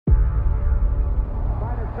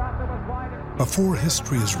Before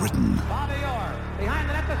history is written,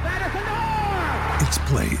 it's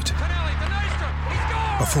played.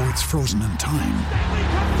 Before it's frozen in time,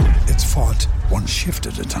 it's fought one shift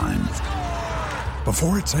at a time.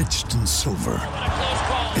 Before it's etched in silver,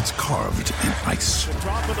 it's carved in ice.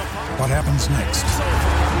 What happens next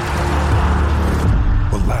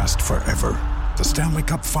will last forever. The Stanley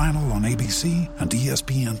Cup Final on ABC and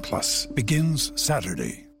ESPN Plus begins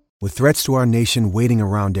Saturday. With threats to our nation waiting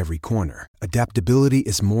around every corner, adaptability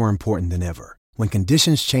is more important than ever. When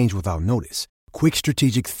conditions change without notice, quick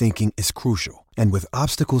strategic thinking is crucial. And with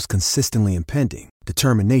obstacles consistently impending,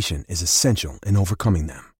 determination is essential in overcoming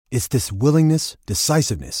them. It's this willingness,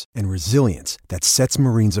 decisiveness, and resilience that sets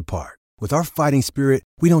Marines apart. With our fighting spirit,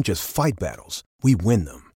 we don't just fight battles, we win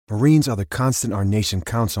them. Marines are the constant our nation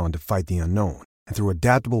counts on to fight the unknown. And through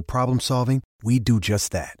adaptable problem solving, we do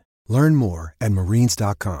just that. Learn more at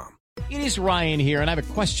marines.com. It is Ryan here, and I have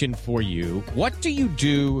a question for you. What do you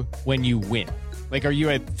do when you win? Like, are you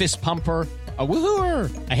a fist pumper, a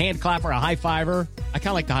woohooer, a hand clapper, a high fiver? I kind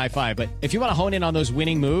of like the high five, but if you want to hone in on those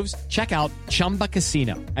winning moves, check out Chumba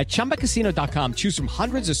Casino. At ChumbaCasino.com, choose from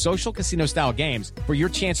hundreds of social casino-style games for your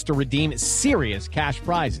chance to redeem serious cash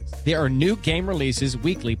prizes. There are new game releases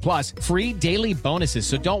weekly, plus free daily bonuses,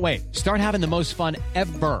 so don't wait. Start having the most fun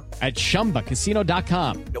ever at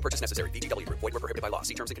ChumbaCasino.com. No purchase necessary. VGW. Void where prohibited by law.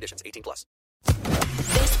 See terms and conditions. 18+.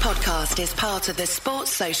 This podcast is part of the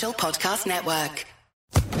Sports Social Podcast Network.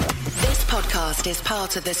 This podcast is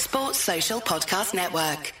part of the Sports Social Podcast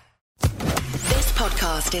Network. This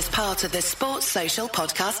podcast is part of the Sports Social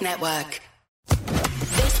Podcast Network.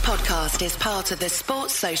 This podcast is part of the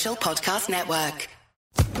Sports Social Podcast Network.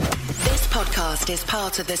 This podcast is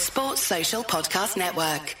part of the Sports Social Podcast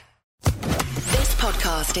Network. This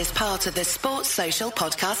podcast is part of the Sports Social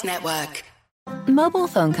Podcast Network. Mobile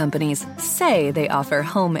phone companies say they offer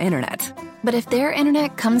home internet. But if their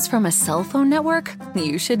internet comes from a cell phone network,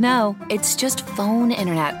 you should know. It's just phone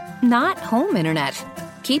internet, not home internet.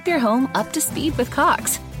 Keep your home up to speed with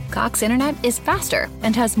Cox. Cox internet is faster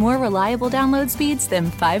and has more reliable download speeds than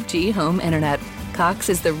 5G home internet. Cox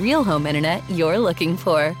is the real home internet you're looking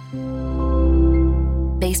for.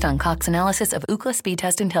 Based on Cox analysis of Ookla speed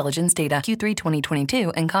test intelligence data Q3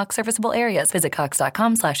 2022 and Cox serviceable areas, visit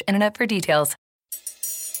cox.com/internet for details.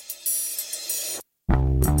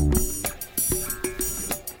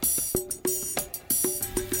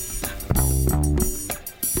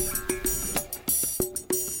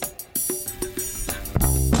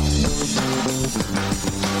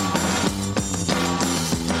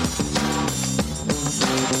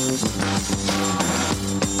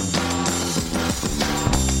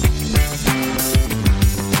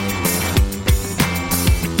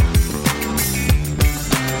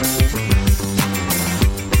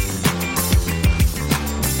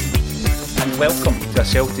 Welcome to A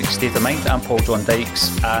Celtic State of Mind. I'm Paul John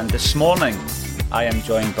Dykes, and this morning I am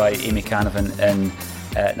joined by Amy Canavan and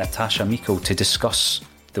Natasha Meikle to discuss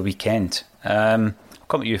the weekend. I'll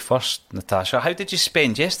come to you first, Natasha. How did you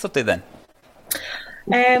spend yesterday then?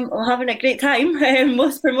 Well, having a great time for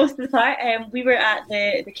most of the part. We were at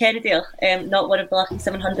the Kerrydale, not one of the lucky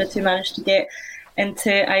 700 who managed to get into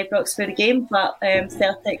Ibrox for the game, but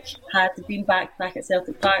Celtic had been back at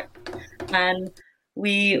Celtic Park, and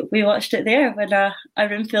we watched it there with a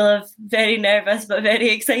room full of very nervous but very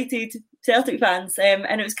excited Celtic fans, and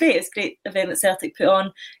it was great. It was a great event that Celtic put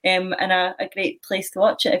on, and a great place to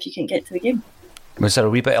watch it if you can get to the game. Was there a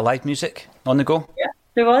wee bit of live music on the go? Yeah,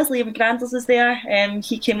 there was. Liam McGrandles was there.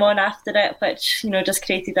 He came on after it, which just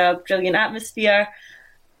created a brilliant atmosphere.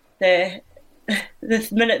 The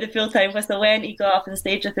minute the full-time whistle went, he got up on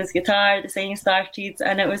stage with his guitar, the singing started,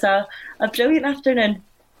 and it was a brilliant afternoon.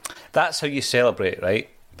 That's how you celebrate, right?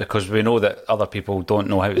 Because we know that other people don't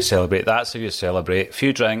know how to celebrate. That's how you celebrate. A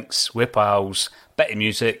few drinks, with pals, bit of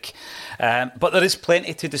music. But there is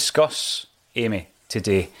plenty to discuss, Amy,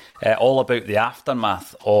 today. All about the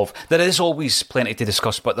aftermath of... There is always plenty to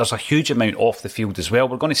discuss, but there's a huge amount off the field as well.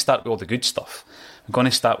 We're going to start with all the good stuff. We're going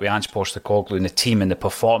to start with Ange Postecoglou and the team and the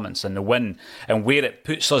performance and the win and where it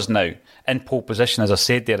puts us now in pole position, as I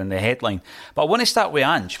said there in the headline. But I want to start with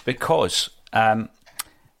Ange because...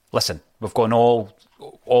 listen, we've gone all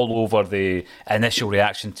over the initial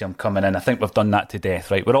reaction to him coming in. I think we've done that to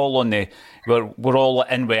death, right? We're all all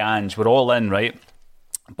in with Ange. We're all in, right?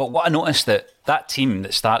 But what I noticed that team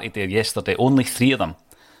that started there yesterday, only 3 of them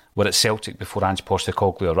were at Celtic before Ange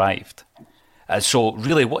Postecoglou arrived. So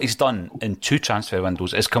really, what he's done in 2 transfer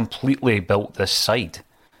windows is completely built this side.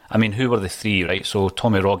 I mean, who were the 3, right? So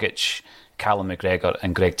Tommy Rogic, Callum McGregor,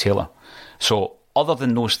 and Greg Taylor. So other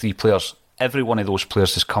than those 3 players, every one of those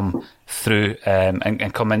players has come through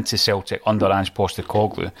and come into Celtic under Ange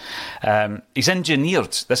Postecoglou. He's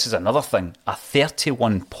engineered, this is another thing, a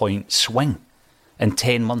 31-point swing in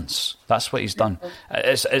 10 months. That's what he's done.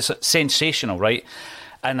 It's sensational, right?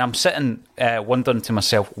 And I'm sitting wondering to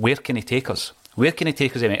myself, where can he take us? Where can he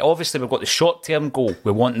take us? Obviously, we've got the short-term goal.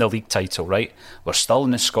 We want the league title, right? We're still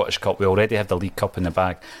in the Scottish Cup. We already have the League Cup in the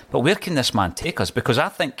bag. But where can this man take us? Because I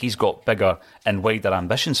think he's got bigger and wider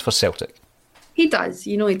ambitions for Celtic. He does,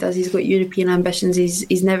 he does. He's got European ambitions.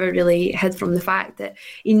 He's never really hid from the fact that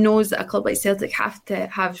he knows that a club like Celtic have to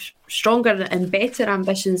have stronger and better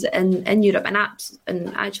ambitions in Europe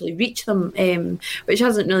and actually reach them, which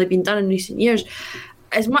hasn't really been done in recent years.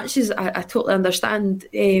 As much as I totally understand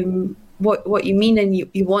what you mean, and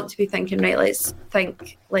you want to be thinking, right, let's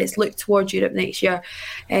look towards Europe next year.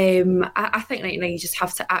 I think right now you just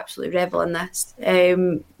have to absolutely revel in this.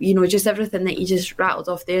 Just everything that you just rattled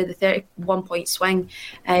off there, the 31-point swing,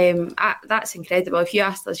 that's incredible. If you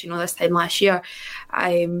asked us, this time last year,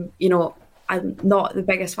 I'm not the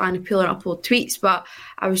biggest fan of pulling up old tweets, but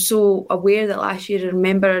I was so aware that last year, I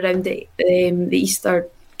remember around the Easter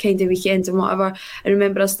kind of weekends and whatever, I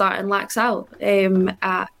remember us starting Laxalt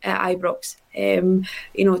at Ibrox.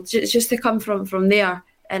 Just to come from there,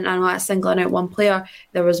 and I know that's singling out one player.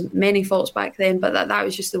 There was many faults back then, but that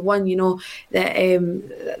was just the one.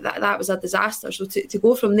 That was a disaster. So to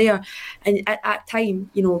go from there, and at that time,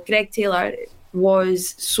 Greg Taylor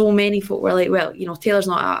was, so many folk were like, well, Taylor's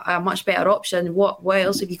not a much better option. What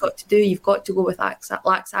else have you got to do? You've got to go with Laxalt.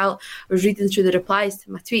 I was reading through the replies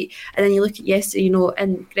to my tweet, and then you look at yesterday,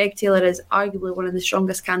 and Greg Taylor is arguably one of the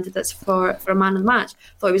strongest candidates for a man of the match.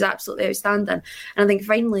 Thought he was absolutely outstanding. And I think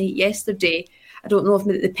finally yesterday, I don't know if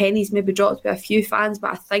the pennies maybe dropped by a few fans,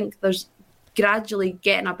 but I think there's gradually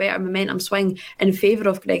getting a better momentum swing in favour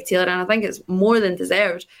of Greg Taylor, and I think it's more than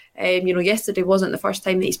deserved. Yesterday wasn't the first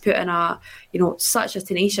time that he's put in such a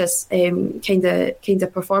tenacious kind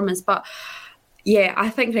of performance. But yeah, I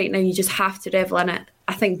think right now you just have to revel in it.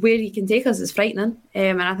 I think where he can take us is frightening,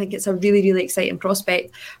 and I think it's a really, really exciting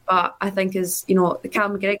prospect. But I think the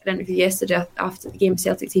Callum McGregor interview yesterday after the game,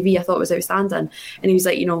 Celtic TV, I thought was outstanding, and he was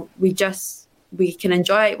like, we can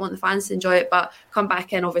enjoy it, want the fans to enjoy it, but come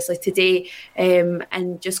back in obviously today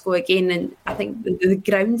and just go again. And I think the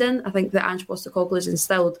grounding, I think that Ange Postecoglou has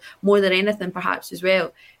instilled more than anything perhaps as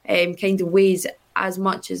well, kind of weighs as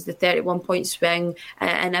much as the 31-point swing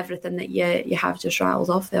and everything that you have just rattled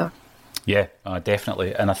off there. Yeah,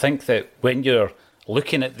 definitely. And I think that when you're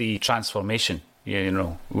looking at the transformation,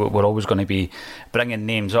 we're always going to be bringing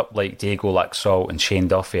names up like Diego Laxalt and Shane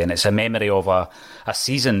Duffy, and it's a memory of a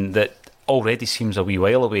season that already seems a wee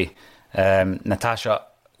while away, Natasha.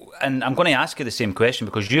 And I'm going to ask you the same question,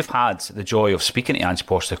 because you've had the joy of speaking to Ange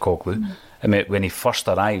Postecoglou. I mean, when he first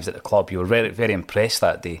arrived at the club, you were very, very impressed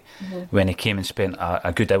that day when he came and spent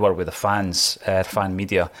a good hour with the fans, fan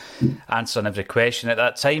media, answering every question. At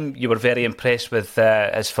that time, you were very impressed with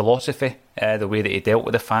his philosophy, the way that he dealt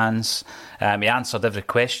with the fans. He answered every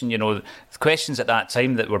question. The questions at that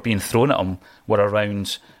time that were being thrown at him were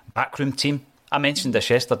around backroom team. I mentioned this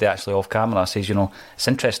yesterday, actually, off camera. I says, it's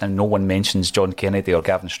interesting no one mentions John Kennedy or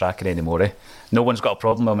Gavin Strachan anymore. No one's got a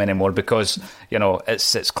problem with him anymore because,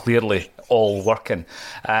 it's clearly all working.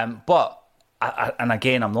 But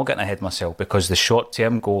again, I'm not getting ahead of myself, because the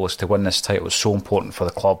short-term goal is to win this title is so important for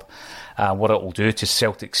the club. What it will do to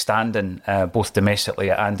Celtic's standing, both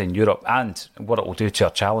domestically and in Europe, and what it will do to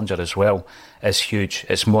our challenger as well, is huge.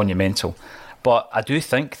 It's monumental. But I do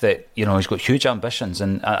think that, he's got huge ambitions,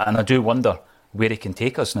 and I do wonder where he can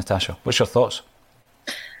take us. Natasha, what's your thoughts?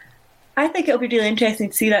 I think it'll be really interesting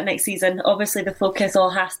to see that next season. Obviously, the focus all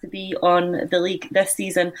has to be on the league this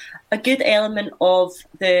season. A good element of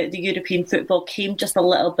the European football came just a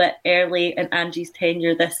little bit early in Ange's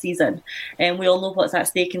tenure this season. And we all know what's at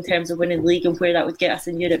stake in terms of winning the league and where that would get us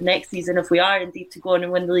in Europe next season if we are indeed to go on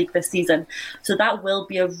and win the league this season. So that will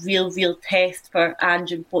be a real test for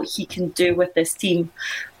Ange and what he can do with this team.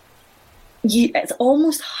 It's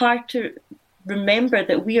almost hard to remember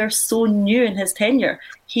that we are so new in his tenure.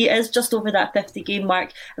 He is just over that 50 game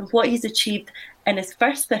mark, and what he's achieved in his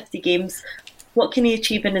first 50 games, what can he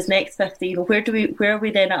achieve in his next 50? Where are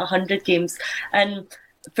we then at 100 games? And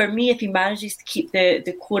for me, if he manages to keep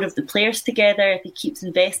the core of the players together, if he keeps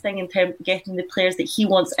investing in terms of getting the players that he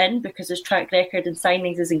wants in, because his track record in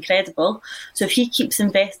signings is incredible. So if he keeps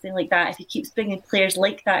investing like that, if he keeps bringing players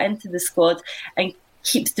like that into the squad and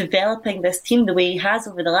keeps developing this team the way he has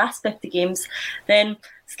over the last 50 games, then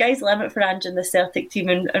sky's the limit for Ange and the Celtic team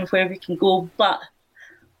and where we can go. But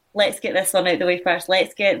let's get this one out of the way first.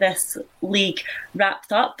 Let's get this league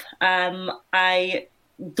wrapped up. I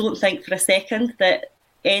don't think for a second that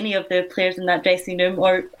any of the players in that dressing room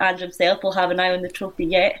or Ange himself will have an eye on the trophy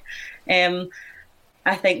yet.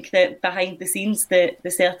 I think that behind the scenes, the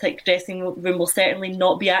Celtic dressing room will certainly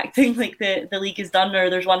not be acting like the league is done or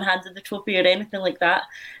there's one hand on the trophy or anything like that.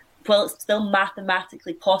 While it's still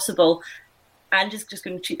mathematically possible, Ange is just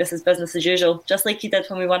going to treat this as business as usual, just like he did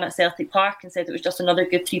when we won at Celtic Park and said it was just another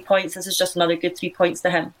good 3 points. This is just another good 3 points to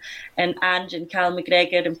him. And Ange and Callum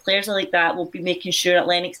McGregor and players like that will be making sure at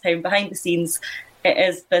Lennox Town, behind the scenes, it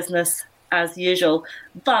is business as usual.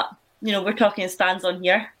 But we're talking as fans on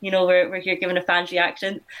here. We're here giving a fan's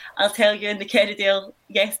reaction. I'll tell you, in the Kerrydale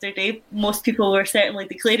yesterday, most people were certainly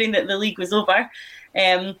declaring that the league was over.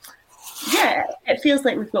 It feels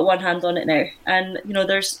like we've got one hand on it now. And,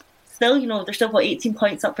 there's still 18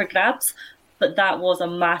 points up for grabs, but that was a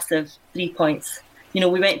massive 3 points. We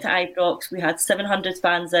went to Ibrox, we had 700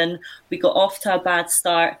 fans in, we got off to a bad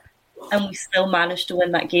start, and we still managed to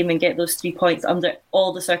win that game and get those 3 points under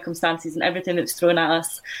all the circumstances and everything that was thrown at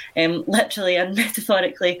us, literally and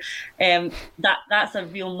metaphorically. That's a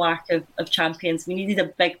real mark of champions. We needed a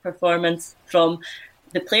big performance from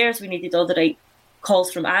the players. We needed all the right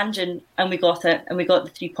calls from Ange, and we got it, and we got the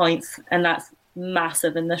 3 points, and that's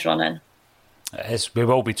massive in this run-in. We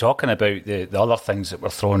will be talking about the other things that were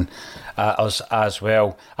thrown at us as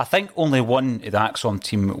well. I think only one of the Axom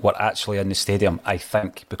team were actually in the stadium, I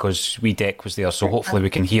think, because Deck was there. So hopefully we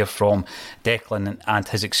can hear from Declan and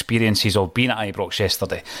his experiences of being at Ibrox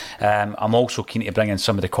yesterday. I'm also keen to bring in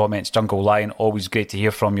some of the comments. Jungle Lion, always great to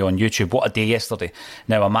hear from you on YouTube. What a day yesterday.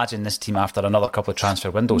 Now imagine this team after another couple of transfer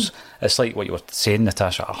windows. It's like what you were saying,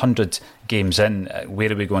 Natasha, 100 games in. Where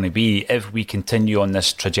are we going to be if we continue on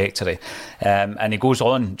this trajectory? And he goes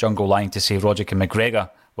on, Jungle Line, to say Roderick and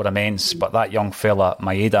McGregor were immense, but that young fella,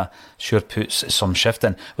 Maeda, sure puts some shift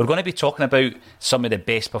in. We're going to be talking about some of the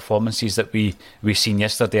best performances that we seen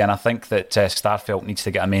yesterday, and I think that Starfelt needs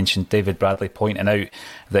to get a mention. David Bradley pointing out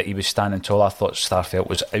that he was standing tall. I thought Starfelt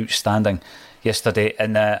was outstanding yesterday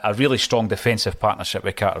in a really strong defensive partnership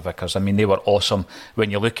with Carter Vickers. I mean, they were awesome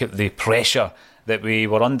when you look at the pressure that we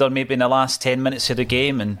were under maybe in the last 10 minutes of the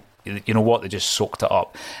game, and you know what, they just soaked it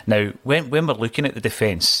up. Now, when we're looking at the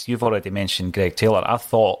defence, you've already mentioned Greg Taylor. I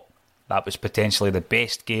thought that was potentially the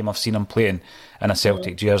best game I've seen him playing in a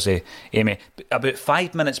Celtic jersey, Amy. About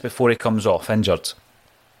 5 minutes before he comes off injured,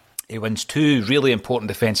 he wins 2 really important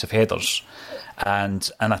defensive headers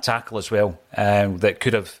and a tackle as well, that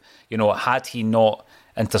could have, had he not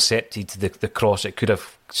intercepted the cross, it could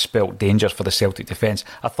have spelt danger for the Celtic defence.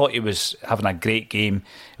 I thought he was having a great game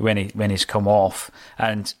when he's come off,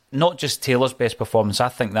 and not just Taylor's best performance. I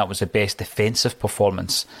think that was the best defensive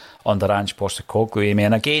performance under Ange Postecoglou, Amy.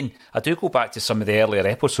 And again, I do go back to some of the earlier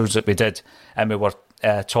episodes that we did, and we were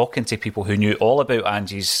talking to people who knew all about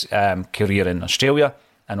Ange's career in Australia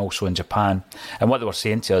and also in Japan. And what they were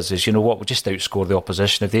saying to us is, you know what, we'll just outscore the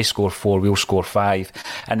opposition. If they score 4, we'll score 5.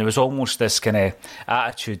 And there was almost this kind of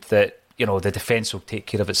attitude that, the defence will take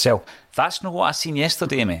care of itself. That's not what I seen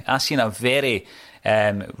yesterday, Amy. I seen a very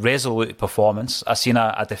resolute performance. I seen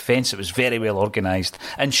a defence that was very well organised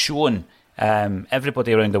and shown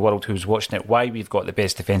everybody around the world who's watching it why we've got the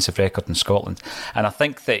best defensive record in Scotland. And I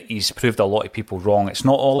think that he's proved a lot of people wrong. It's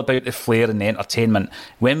not all about the flair and the entertainment.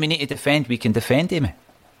 When we need to defend, we can defend, Amy.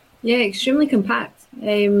 Yeah, extremely compact.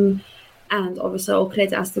 And obviously all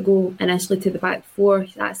credit has to go initially to the back four.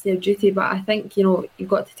 That's their duty. But I think, you've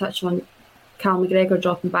got to touch on Callum McGregor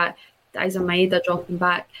dropping back, Isaac Maeda dropping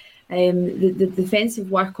back, the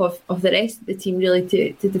defensive work of the rest of the team really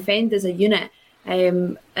to defend as a unit.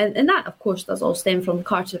 And that, of course, does all stem from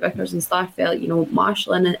Carter Vickers and Starfelt,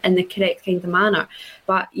 marshalling in the correct kind of manner.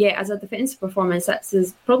 But yeah, as a defensive performance, that's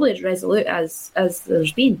probably as resolute as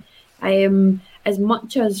there's been. As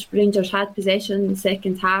much as Rangers had possession in the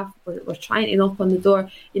second half, were trying to knock on the door,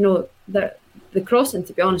 the crossing,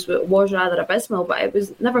 to be honest, was rather abysmal, but it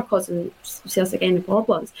was never causing Celtic any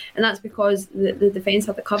problems. And that's because the defence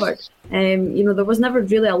had it covered. There was never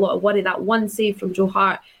really a lot of worry. That one save from Joe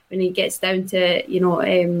Hart when he gets down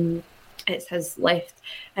to, it's his left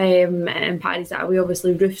and parries that away,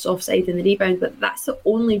 obviously Roof's offside in the rebound, but that's the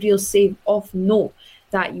only real save of note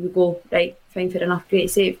that you would go, right, fine, fair enough, great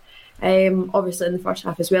save. Obviously in the first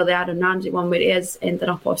half as well, the Aaron Ramsey one where he is ending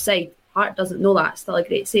up offside. Hart doesn't know that, still a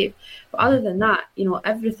great save. But other than that,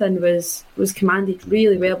 everything was commanded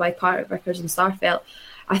really well by Carter Vickers and Starfelt.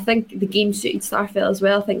 I think the game suited Starfelt as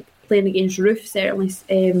well. I think playing against Roof certainly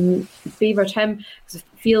favoured him, because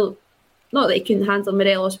I feel, not that he couldn't handle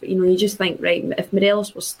Morelos, but you just think, right, if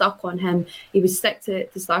Morelos was stuck on him, he would stick to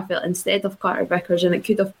Starfelt instead of Carter Vickers, and it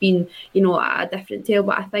could have been, a different tale.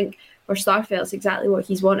 But I think for Starfelt, it's exactly what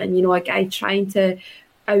he's wanting, a guy trying to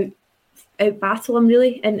out battle him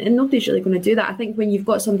really, and nobody's really going to do that. I think when you've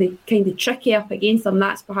got somebody kind of tricky up against him,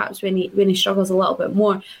 that's perhaps when he struggles a little bit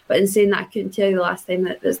more. But in saying that, I couldn't tell you the last time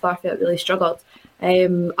that Starfelt really struggled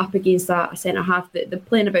up against a centre half. The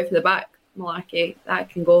playing about for the back malarkey, that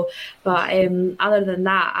can go. But other than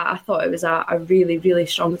that, I thought it was a really, really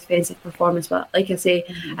strong defensive performance. But like I say,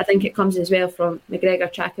 I think it comes as well from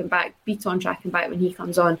McGregor tracking back, Beaton tracking back when he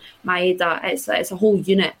comes on, Maeda. It's a whole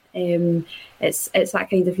unit. It's that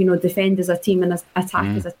kind of, defend as a team and attack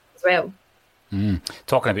as a team as well.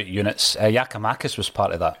 Talking about units, Giakoumakis was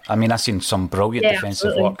part of that. I mean, I've seen some brilliant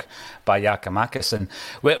defensive work by Giakoumakis, and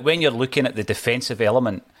when you're looking at the defensive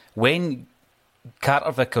element, when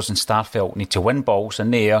Carter Vickers and Starfelt need to win balls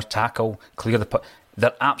in the air, tackle, clear the put,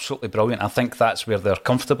 they're absolutely brilliant. I think that's where they're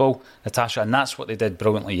comfortable, Natasha, and that's what they did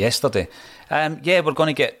brilliantly yesterday. We're going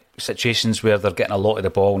to get situations where they're getting a lot of the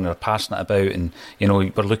ball and they're passing it about, and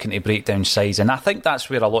we're looking to break down sides, and I think that's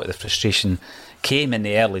where a lot of the frustration came in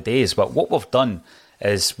the early days. But what we've done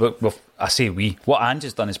is what Ange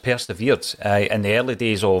has done is persevered in the early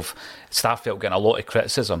days of Starfelt getting a lot of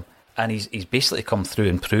criticism, and he's basically come through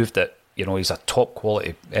and proved that he's a top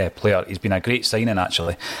quality player. He's been a great signing,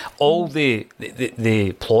 actually. All the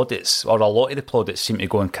plaudits, or a lot of the plaudits, seem to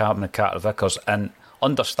go in Carter Vickers, and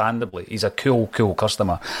understandably, he's a cool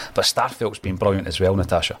customer. But Starfelt's been brilliant as well,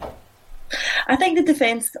 Natasha. I think the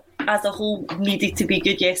defence as a whole needed to be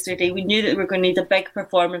good yesterday. We knew that we were going to need a big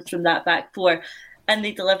performance from that back four, and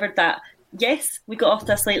they delivered that. Yes, we got off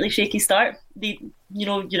to a slightly shaky start.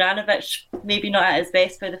 Juranovic maybe not at his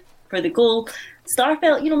best for the goal.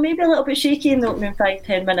 Starfelt, maybe a little bit shaky in the opening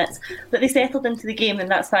 5-10 minutes, but they settled into the game, and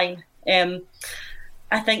that's fine.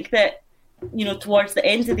 I think that, towards the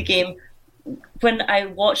end of the game, when I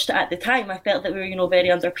watched it at the time, I felt that we were, very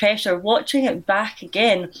under pressure. Watching it back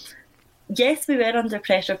again, yes, we were under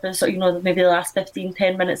pressure for maybe the last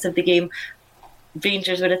 15-10 minutes of the game.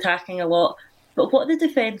 Rangers were attacking a lot, but what the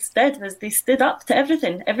defence did was they stood up to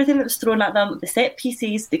everything that was thrown at them, the set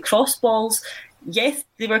pieces, the cross balls. Yes,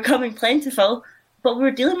 they were coming plentiful, but we were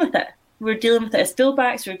dealing with it. We were dealing with it as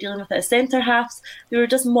fullbacks, we were dealing with it as centre halves. We were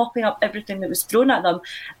just mopping up everything that was thrown at them.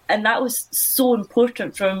 And that was so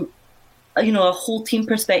important from a whole team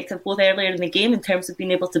perspective, both earlier in the game in terms of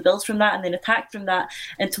being able to build from that and then attack from that.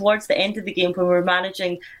 And towards the end of the game, when we were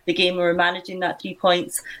managing the game, we were managing that 3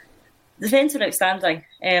 points. The defence were outstanding.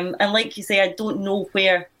 And like you say, I don't know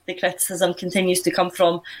where the criticism continues to come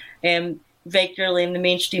from. Regularly in the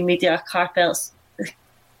mainstream media, Carol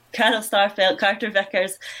Starfelt, Carter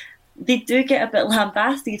Vickers, they do get a bit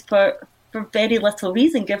lambasted for very little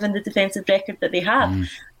reason, given the defensive record that they have.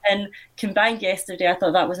 And combined yesterday, I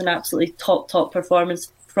thought that was an absolutely top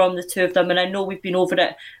performance from the two of them. And I know we've been over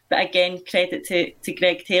it, but again, credit to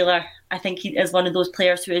Greg Taylor. I think he is one of those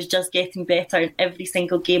players who is just getting better in every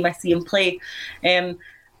single game I see him play.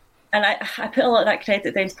 And I put a lot of that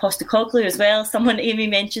credit down to Postecoglou as well. Amy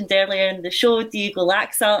mentioned earlier in the show, Diego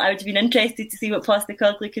Laxalt. I would have been interested to see what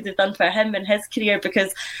Postecoglou could have done for him in his career,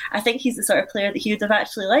 because I think he's the sort of player that he would have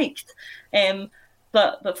actually liked.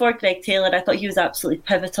 But for Greg Taylor, I thought he was absolutely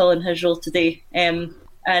pivotal in his role today. And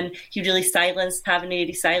he really silenced Tavernier,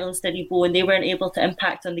 he silenced Aribo, and they weren't able to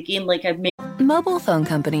impact on the game like I've made. Mobile phone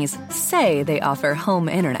companies say they offer home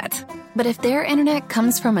internet. But if their internet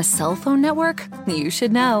comes from a cell phone network, you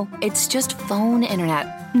should know. It's just phone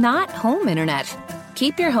internet, not home internet.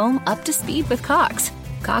 Keep your home up to speed with Cox.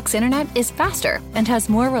 Cox internet is faster and has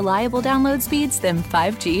more reliable download speeds than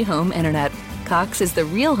 5G home internet. Cox is the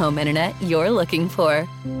real home internet you're looking for.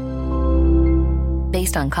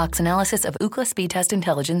 Based on Cox analysis of Ookla speed test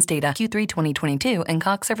intelligence data Q3 2022 and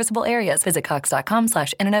Cox serviceable areas, visit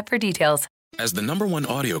cox.com/internet for details. As the #1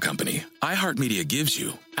 audio company, iHeartMedia gives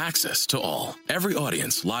you access to all. Every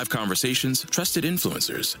audience, live conversations, trusted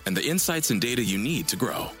influencers, and the insights and data you need to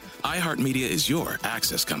grow. iHeartMedia is your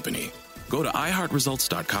access company. Go to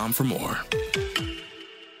iHeartResults.com for more.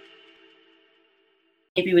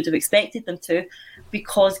 Maybe would have expected them to,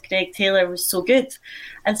 because Greg Taylor was so good.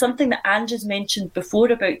 And something that Ange has mentioned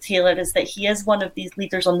before about Taylor is that he is one of these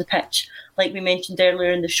leaders on the pitch. Like we mentioned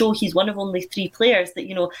earlier in the show, he's one of only 3 players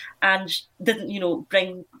that, Ange didn't,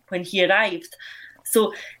 bring when he arrived.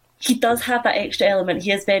 So he does have that extra element.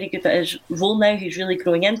 He is very good at his role now. He's really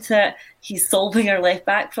growing into it. He's solving our left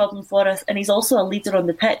back problem for us. And he's also a leader on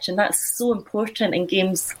the pitch. And that's so important in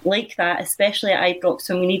games like that, especially at Ibrox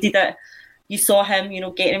when we needed it. You saw him,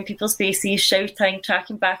 getting in people's faces, shouting,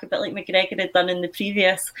 tracking back a bit like McGregor had done in the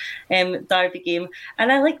previous Derby game.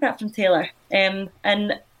 And I like that from Taylor. And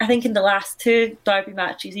I think in the last 2 Derby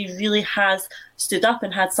matches, he really has stood up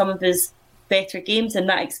and had some of his better games, and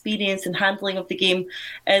that experience and handling of the game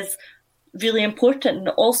is really important, and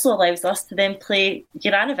it also allows us to then play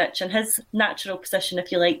Juranovic in his natural position,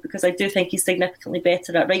 if you like, because I do think he's significantly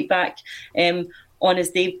better at right back. On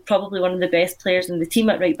his day, probably one of the best players in the team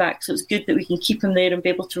at right back, so it's good that we can keep him there and be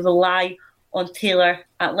able to rely on Taylor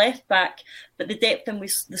at left back. But the depth in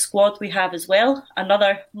the squad we have as well,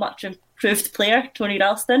 another much improved player, Tony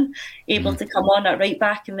Ralston, able to come on at right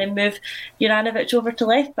back and then move Juranovic over to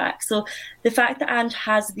left back. So the fact that Ange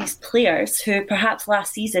has these players who perhaps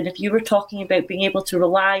last season, if you were talking about being able to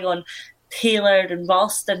rely on Taylor and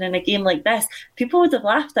Ralston in a game like this, people would have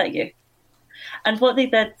laughed at you. And what they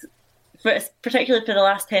did, particularly for the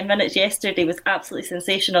last 10 minutes yesterday, was absolutely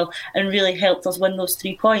sensational and really helped us win those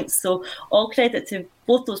 3 points. So all credit to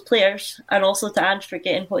both those players and also to Ange for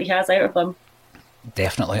getting what he has out of them.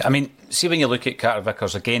 Definitely. I mean, see, when you look at Carter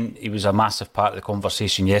Vickers, again, he was a massive part of the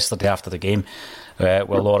conversation yesterday after the game with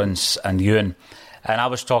Lawrence and Ewan. And I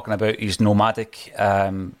was talking about his nomadic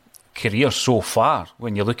career so far.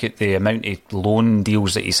 When you look at the amount of loan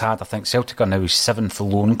deals that he's had, I think Celtic are now his 7th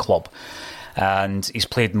loan club. And he's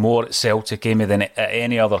played more at Celtic, Amy, than at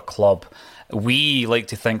any other club. We like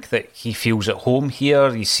to think that he feels at home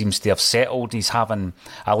here. He seems to have settled. He's having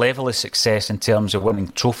a level of success in terms of winning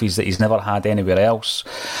trophies that he's never had anywhere else.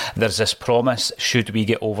 There's this promise, should we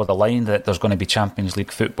get over the line, that there's going to be Champions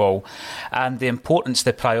League football. And the importance,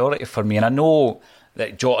 the priority for me, and I know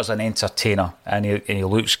that Jota's an entertainer and he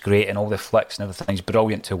looks great and all the flicks and everything, he's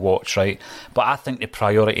brilliant to watch, right? But I think the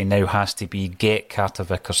priority now has to be get Carter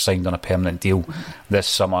Vickers signed on a permanent deal this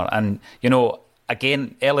summer. And, you know,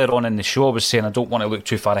 again, earlier on in the show I was saying I don't want to look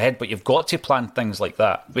too far ahead, but you've got to plan things like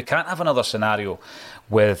that. We can't have another scenario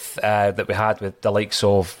with that we had with the likes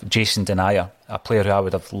of Jason Denayer, a player who I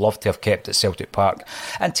would have loved to have kept at Celtic Park,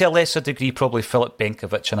 and to a lesser degree probably Filip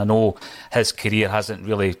Benkovic. And I know his career hasn't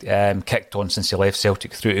really kicked on since he left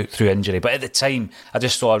Celtic through injury, but at the time I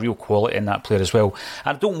just saw a real quality in that player as well.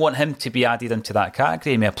 And I don't want him to be added into that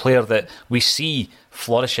category. I mean, a player that we see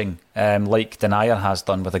flourishing like Denayer has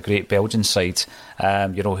done with a great Belgian side,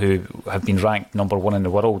 you know, who have been ranked number 1 in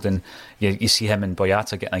the world, and you see him and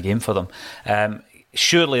Boyata getting a game for them.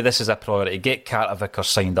 Surely this is a priority. Get Carter Vickers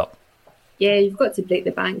signed up. Yeah, you've got to break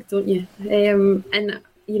the bank, don't you? And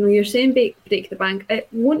you know, you're saying break the bank. It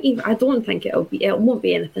won't even. I don't think it won't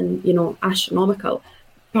be anything, you know, astronomical.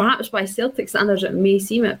 Perhaps by Celtic standards it may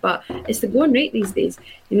seem it, but it's the going rate these days.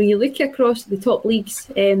 You know, you look across the top leagues,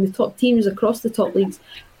 the top teams across the top leagues.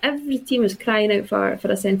 Every team is crying out for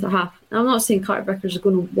a centre half. I'm not saying Carter Vickers is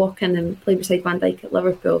going to walk in and play beside Van Dijk at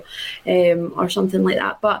Liverpool or something like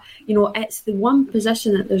that. But, you know, it's the one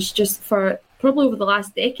position that there's just, for probably over the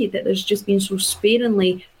last decade, that there's just been so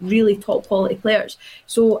sparingly really top quality players.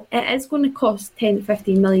 So it is going to cost 10 to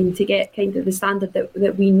 15 million to get kind of the standard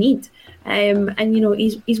that we need. And, you know,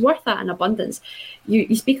 he's worth that in abundance.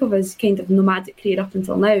 You speak of his kind of nomadic career up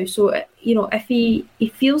until now. So, you know, if he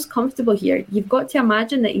feels comfortable here, you've got to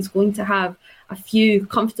imagine that he's going to have a few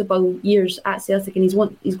comfortable years at Celtic, and he's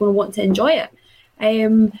going to want to enjoy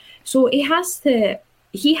it. So he has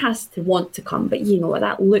to want to come. But, you know,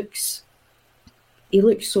 he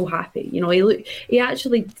looks so happy. You know, he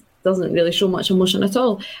actually doesn't really show much emotion at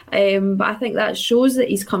all. But I think that shows that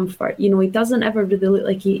he's comfort. You know, he doesn't ever really look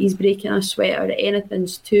like he's breaking a sweat or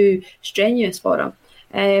anything's too strenuous for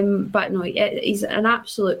him. But no, he's an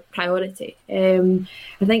absolute priority. I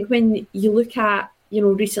think when you look at, you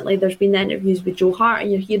know, recently there's been the interviews with Joe Hart,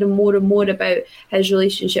 and you're hearing more and more about his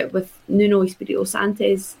relationship with Nuno Espirito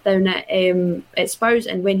Santos down at Spurs,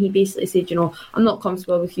 and when he basically said, you know, I'm not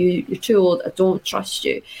comfortable with you, you're too old, I don't trust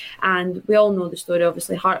you. And we all know the story,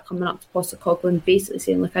 obviously, Hart coming up to Postecoglou and basically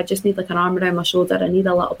saying, look, I just need like an arm around my shoulder, I need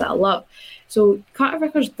a little bit of love. So Carter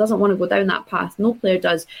Vickers doesn't want to go down that path, no player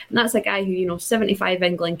does. And that's a guy who, you know, 75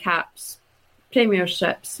 England caps,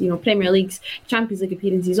 Premierships, you know, Premier Leagues, Champions League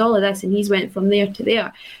appearances, all of this, and he's went from there to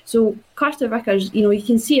there. So Carter Vickers, you know, you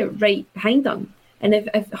can see it right behind him. And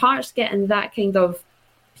if Hart's getting that kind of,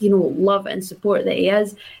 you know, love and support that he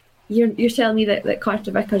is, you're telling me that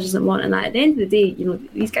Carter Vickers isn't wanting that. At the end of the day, you know,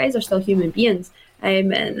 these guys are still human beings,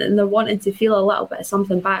 and they're wanting to feel a little bit of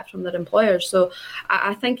something back from their employers. So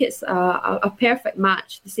I think it's a perfect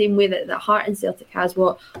match, the same way that Hart and Celtic has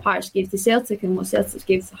what Hearts gave to Celtic and what Celtic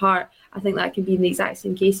gave to Hart. I think that can be in the exact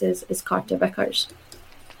same case as Carter Vickers.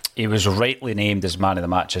 He was rightly named as man of the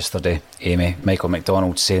match yesterday, Amy. Michael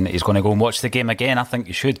McDonald saying that he's going to go and watch the game again. I think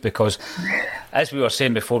you should, because as we were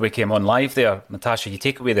saying before we came on live there, Natasha, you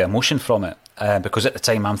take away the emotion from it, because at the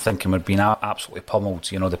time I'm thinking we're being absolutely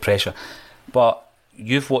pummeled, you know, the pressure. But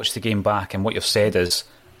you've watched the game back, and what you've said is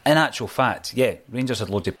in actual fact, yeah, Rangers had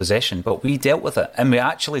loads of possession, but we dealt with it, and we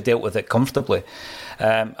actually dealt with it comfortably.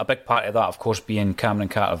 A big part of that, of course, being Cameron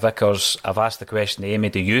Carter-Vickers. I've asked the question to Amy,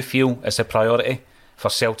 do you feel it's a priority for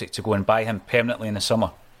Celtic to go and buy him permanently in the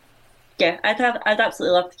summer? Yeah, I'd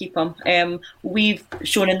absolutely love to keep him. We've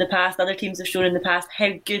shown in the past, other teams have shown in the past, how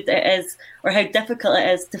good it is, or how difficult it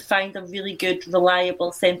is to find a really good,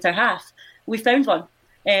 reliable centre half. We found one.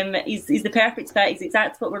 He's the perfect fit. He's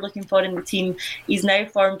exactly what we're looking for in the team. He's now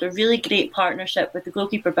formed a really great partnership with the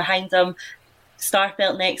goalkeeper behind him,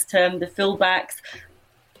 Starfelt next to him, the fullbacks.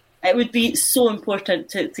 It would be so important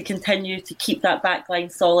to continue to keep that back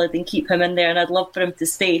line solid and keep him in there, and I'd love for him to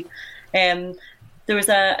stay. There was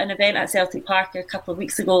an event at Celtic Park a couple of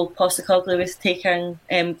weeks ago. Postecoglou was taking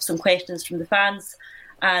some questions from the fans,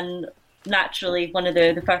 and naturally one of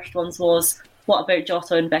the first ones was, what about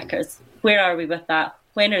Jota and Vickers? Where are we with that?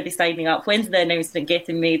 When are they signing up? When's the announcement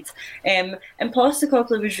getting made? And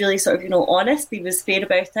Postecoglou was really sort of, honest. He was fair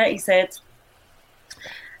about it. He said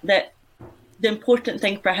that the important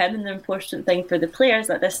thing for him and the important thing for the players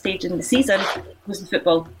at this stage in the season was the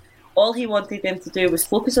football. All he wanted them to do was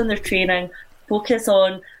focus on their training, focus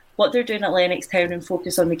on what they're doing at Lennox Town, and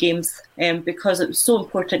focus on the games, because it was so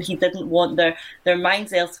important. He didn't want their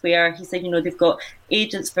minds elsewhere. He said, they've got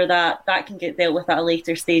agents for that can get dealt with at a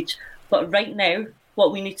later stage. But right now,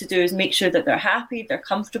 what we need to do is make sure that they're happy, they're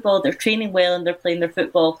comfortable, they're training well, and they're playing their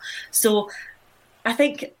football. So I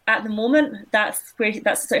think at the moment, that's the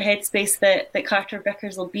sort of headspace that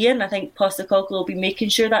Carter-Vickers will be in. I think Postecoglou will be making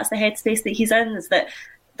sure that's the headspace that he's in, is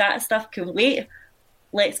that stuff can wait.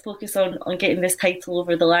 Let's focus on getting this title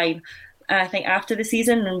over the line. And I think after the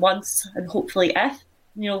season, and once, and hopefully if,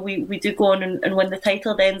 we do go on and win the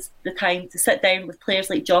title, then's the time to sit down with players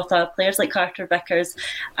like Jota, players like Carter-Vickers,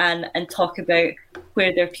 and talk about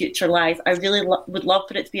where their future lies. I really would love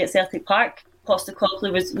for it to be at Celtic Park.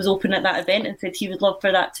 Postecoglou was open at that event and said he would love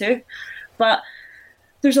for that too. But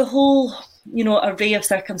there's a whole array of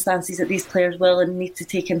circumstances that these players will and need to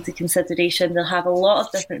take into consideration. They'll have a lot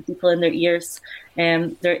of different people in their ears,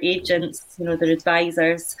 their agents, their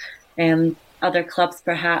advisors, other clubs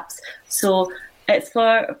perhaps. So it's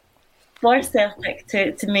for Celtic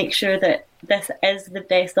to make sure that this is the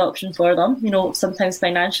best option for them. Sometimes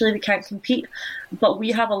financially we can't compete, but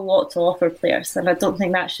we have a lot to offer players, and I don't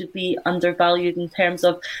think that should be undervalued in terms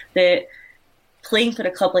of the playing for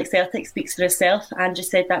a club like Celtic speaks for itself. Ange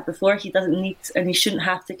said that before. He doesn't need and he shouldn't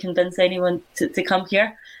have to convince anyone to come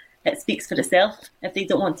here. It speaks for itself. If they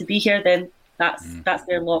don't want to be here, then that's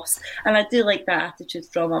their loss. And I do like that attitude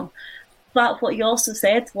from him. But what he also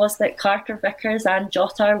said was that Carter-Vickers and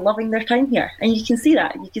Jota are loving their time here. And you can see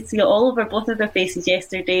that. You could see it all over both of their faces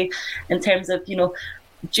yesterday in terms of,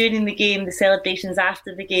 during the game, the celebrations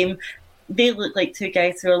after the game. They look like two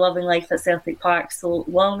guys who are loving life at Celtic Park. So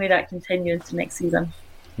long may that continue into next season.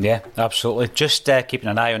 Yeah, absolutely. Just keeping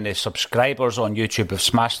an eye on the subscribers on YouTube. Have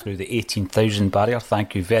smashed through the 18,000 barrier.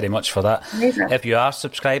 Thank you very much for that. Amazing. If you are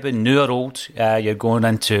subscribing, new or old, you're going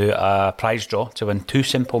into a prize draw to win 2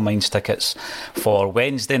 Simple Minds tickets for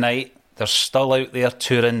Wednesday night. They're still out there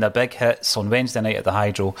touring the big hits on Wednesday night at the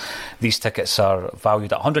Hydro. These tickets are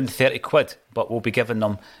valued at 130 quid, but we'll be giving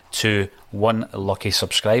them to one lucky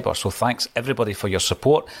subscriber. So thanks everybody for your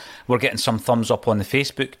support. We're getting some thumbs up on the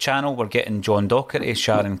Facebook channel. We're getting John Docherty,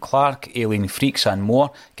 Sharon Clark, Aileen Freaks and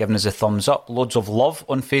more giving us a thumbs up. Loads of love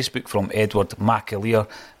on Facebook from Edward McAleer,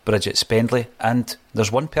 Bridget Spendley, and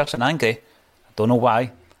there's one person angry. I don't know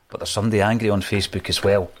why, but there's somebody angry on Facebook as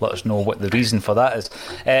well. Let us know what the reason for that is.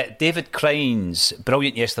 David Crines,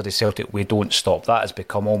 brilliant yesterday, Celtic, we don't stop. That has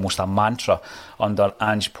become almost a mantra under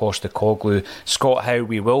Ange Postecoglou. Scott Howe,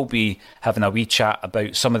 we will be having a wee chat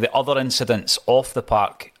about some of the other incidents off the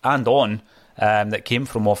park and on that came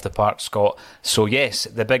from off the park, Scott. So yes,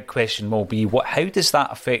 the big question will be, how does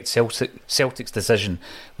that affect Celtic's decision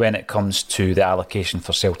when it comes to the allocation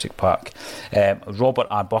for Celtic Park? Robert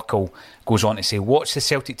Arbuckle goes on to say, watch the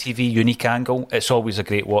Celtic TV unique angle. It's always a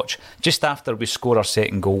great watch. Just after we score our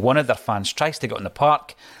second goal, one of their fans tries to get on the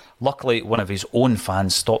park. Luckily, one of his own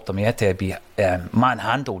fans stopped him. He had to be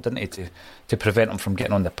manhandled, didn't he, to prevent him from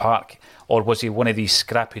getting on the park? Or was he one of these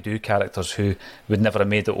Scrappy-Doo characters who would never have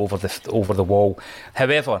made it over the wall?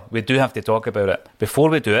 However, we do have to talk about it. Before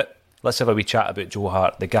we do it, let's have a wee chat about Joe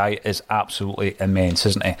Hart. The guy is absolutely immense,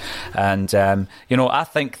 isn't he? And, I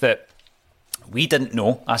think that we didn't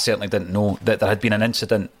know, I certainly didn't know, that there had been an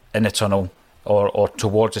incident in the tunnel or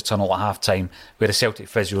towards the tunnel at half-time where the Celtic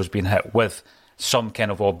physio has been hit with some kind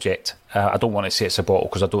of object. I don't want to say it's a bottle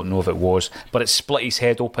because I don't know if it was, but it split his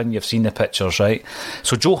head open. You've seen the pictures, right?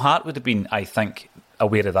 So Joe Hart would have been, I think,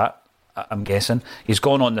 aware of that, I'm guessing. He's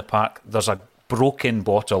gone on the park. There's a broken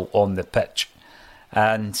bottle on the pitch.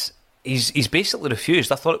 And he's basically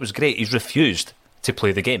refused. I thought it was great. He's refused to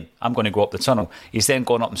play the game. I'm going to go up the tunnel. He's then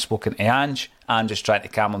gone up and spoken to Ange. Ange is trying to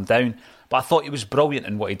calm him down. But I thought he was brilliant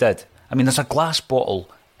in what he did. I mean, there's a glass bottle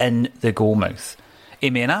in the goal mouth.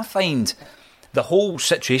 Amy, and I find the whole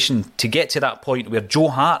situation to get to that point where Joe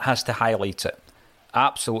Hart has to highlight it,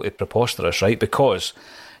 absolutely preposterous, right? Because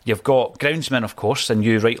you've got groundsmen, of course, and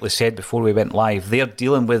you rightly said before we went live, they're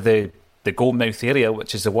dealing with the goal mouth area,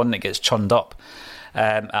 which is the one that gets churned up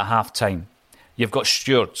at half-time. You've got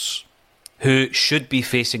stewards who should be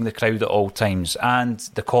facing the crowd at all times, and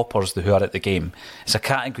the coppers who are at the game. It's a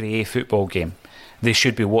Category A football game. They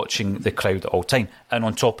should be watching the crowd at all time. And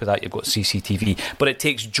on top of that, you've got CCTV. But it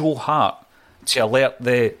takes Joe Hart to alert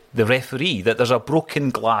the referee that there's a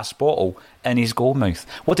broken glass bottle in his goal mouth.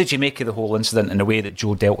 What did you make of the whole incident and the way that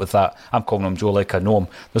Joe dealt with that? I'm calling him Joe like I know him.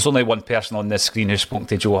 There's only one person on this screen who spoke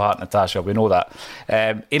to Joe Hart, Natasha, we know that.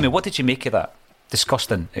 Amy, what did you make of that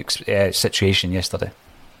disgusting situation yesterday?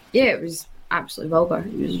 Yeah, it was absolutely vulgar.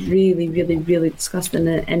 It was really, really, really disgusting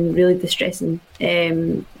and really distressing.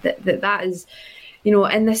 That is, you know,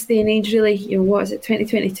 in this day and age, really, you know, what is it,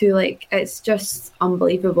 2022? Like, it's just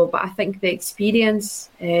unbelievable. But I think the experience,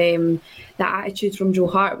 the attitude from Joe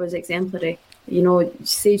Hart was exemplary. You know,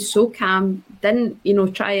 stayed so calm, didn't, you know,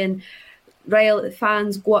 try and rile at the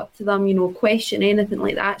fans, go up to them, you know, question anything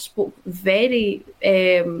like that. Spoke very,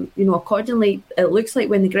 you know, accordingly. It looks like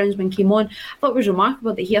when the groundsman came on, I thought it was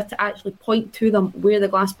remarkable that he had to actually point to them where the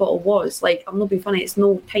glass bottle was. Like, I'm not being funny, it's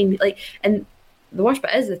no tiny, like, and the worst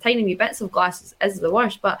bit is the tiny wee bits of glass is the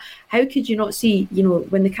worst. But how could you not see, you know,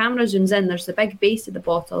 when the camera zooms in, there's the big base of the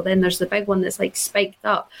bottle, then there's the big one that's like spiked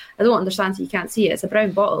up. I don't understand how you can't see it. It's a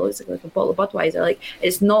brown bottle, it's like a bottle of Budweiser. Like,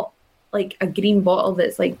 it's not like a green bottle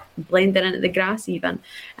that's like blending into the grass even.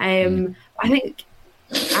 I think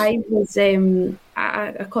I was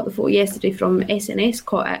I caught the photo yesterday from SNS,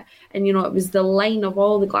 caught it, and you know, it was the line of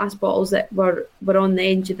all the glass bottles that were on the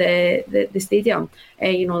edge of the stadium,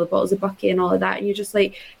 you know, the bottles of Bucky and all of that, and you're just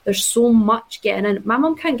like, there's so much getting in. My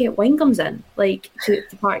mum can't get wine gums in, like, to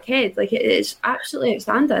Parkhead. Like, it's absolutely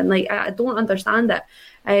outstanding. Like, I don't understand it.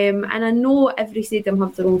 And I know every stadium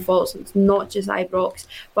have their own faults, it's not just Ibrox,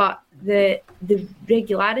 but the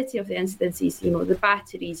regularity of the incidences, you know, the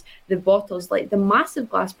batteries, the bottles, like the massive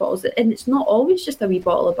glass bottles, and it's not always just a wee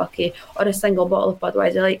bottle of Bucky or a single bottle of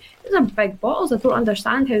Budweiser. Like, these are big bottles. I don't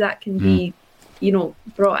understand how that can be, you know,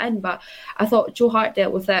 brought in. But I thought Joe Hart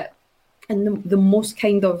dealt with it in the most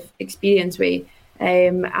kind of experienced way.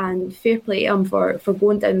 And fair play to him for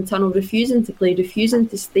going down the tunnel, refusing to play, refusing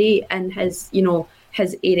to stay in his, you know,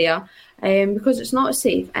 his area, because it's not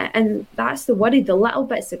safe. And that's the worry, the little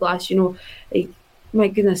bits of glass, you know, like, my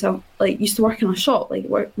goodness, I like used to work in a shop, like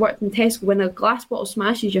worked in Tesco. When a glass bottle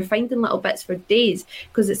smashes, you're finding little bits for days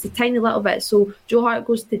because it's the tiny little bits. So Joe Hart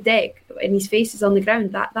goes to deck and his face is on the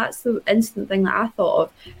ground. That's the instant thing that I thought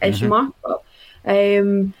of. It's remarkable.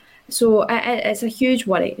 So it's a huge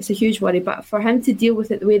worry. It's a huge worry. But for him to deal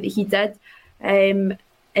with it the way that he did,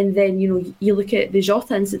 and then, you know, you look at the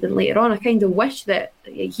Jota incident later on, I kind of wish that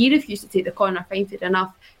he refused to take the corner. Fine, fair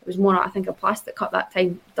enough. It was more, I think, a plastic cup that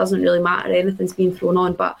time. Doesn't really matter. Anything's being thrown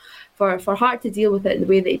on. But for Hart to deal with it in the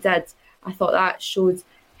way that he did, I thought that showed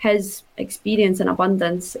his experience and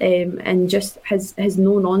abundance, and just his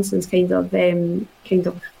no-nonsense kind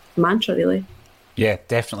of mantra, really. Yeah,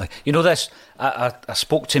 definitely. You know this, I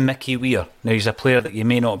spoke to Mickey Weir. Now, he's a player that you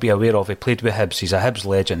may not be aware of. He played with Hibs. He's a Hibs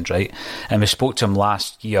legend, right? And we spoke to him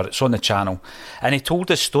last year. It's on the channel. And he told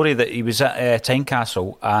this story that he was at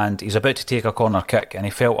Tynecastle and he's about to take a corner kick and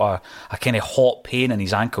he felt a kind of hot pain in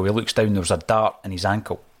his ankle. He looks down, there was a dart in his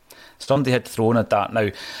ankle. Somebody had thrown a dart. Now,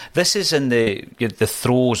 this is in the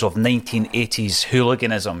throes of 1980s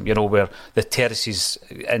hooliganism, you know, where the terraces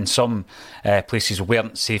in some places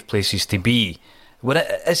weren't safe places to be. When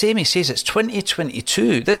as Amy says, it's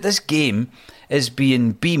 2022. This game is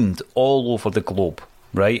being beamed all over the globe,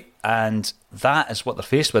 right? And that is what they're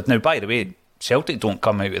faced with. Now, by the way, Celtic don't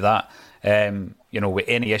come out of that, you know, with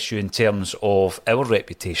any issue in terms of our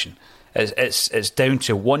reputation. It's down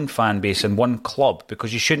to one fan base and one club,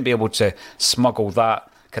 because you shouldn't be able to smuggle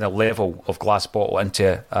that kind of level of glass bottle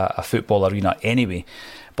into a football arena anyway.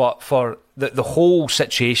 But for the whole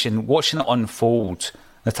situation, watching it unfold,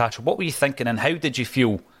 Natasha, what were you thinking and how did you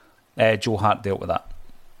feel Joe Hart dealt with that?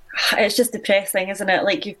 It's just depressing, isn't it?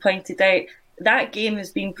 Like you've pointed out, that game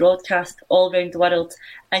is being broadcast all around the world.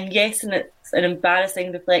 And yes, and it's an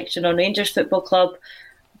embarrassing reflection on Rangers Football Club,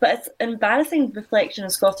 but it's an embarrassing reflection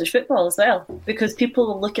on Scottish football as well, because people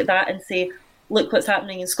will look at that and say, look what's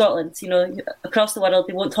happening in Scotland. Across the world,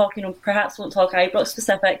 they won't talk, perhaps won't talk Ibrox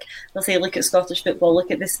specific. They'll say, look at Scottish football, look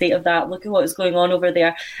at the state of that, look at what is going on over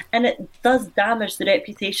there. And it does damage the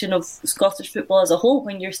reputation of Scottish football as a whole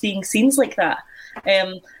when you're seeing scenes like that.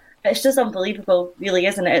 It's just unbelievable, really,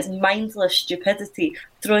 isn't it? It's mindless stupidity,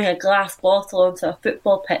 throwing a glass bottle onto a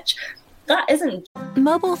football pitch. That isn't.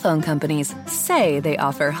 Mobile phone companies say they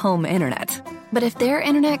offer home internet. But if their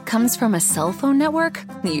internet comes from a cell phone network,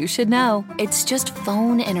 you should know. It's just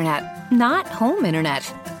phone internet, not home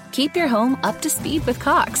internet. Keep your home up to speed with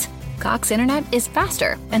Cox. Cox internet is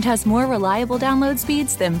faster and has more reliable download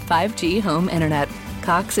speeds than 5G home internet.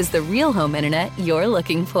 Cox is the real home internet you're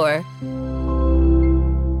looking for.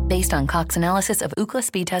 Based on Cox analysis of Ookla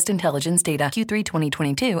speed test intelligence data Q3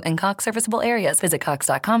 2022 and Cox serviceable areas. Visit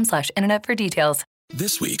cox.com/internet for details.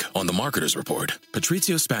 This week on The Marketer's Report,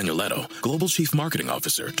 Patrizio Spagnoletto, Global Chief Marketing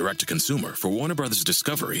Officer, Direct-to-Consumer for Warner Brothers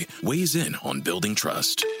Discovery, weighs in on building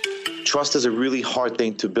trust. Trust is a really hard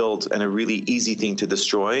thing to build and a really easy thing to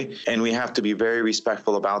destroy, and we have to be very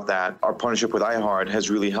respectful about that. Our partnership with iHeart has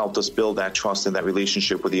really helped us build that trust and that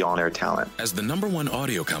relationship with the on-air talent. As the #1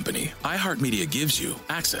 audio company, iHeartMedia gives you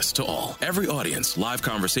access to all. Every audience, live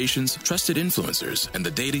conversations, trusted influencers, and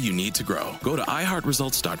the data you need to grow. Go to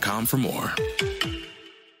iHeartResults.com for more.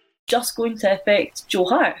 Just going to affect Joe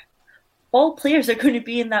Hart. All players are going to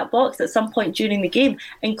be in that box at some point during the game,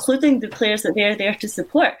 including the players that they're there to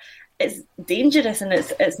support. It's dangerous and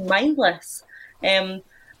it's mindless. And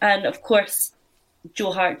of course,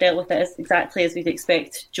 Joe Hart dealt with it exactly as we'd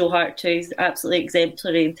expect Joe Hart to. He's absolutely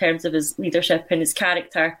exemplary in terms of his leadership and his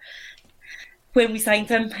character. When we signed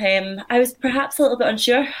him, I was perhaps a little bit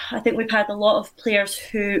unsure. I think we've had a lot of players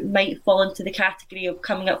who might fall into the category of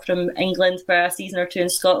coming up from England for a season or two in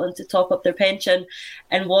Scotland to top up their pension.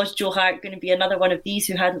 And was Joe Hart going to be another one of these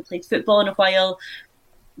who hadn't played football in a while?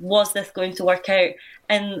 Was this going to work out?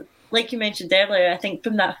 And like you mentioned earlier, I think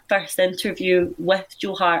from that first interview with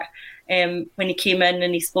Joe Hart, when he came in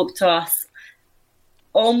and he spoke to us,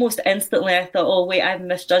 almost instantly I thought, oh wait, I've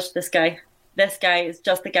misjudged this guy. This guy is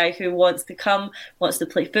just the guy who wants to come, wants to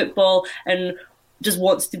play football, and just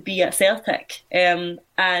wants to be at Celtic. And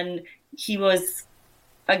he was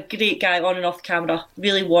a great guy on and off camera,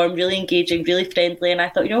 really warm, really engaging, really friendly. And I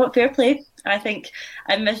thought, you know what, fair play. I think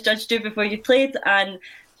I misjudged you before you played. And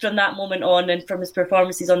from that moment on, and from his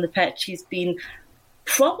performances on the pitch, he's been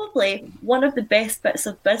probably one of the best bits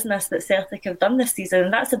of business that Celtic have done this season.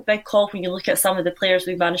 And that's a big call when you look at some of the players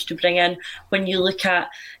we've managed to bring in. When you look at,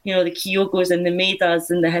 the Kyogos and the Maidas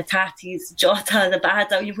and the Hitatis, Jota, the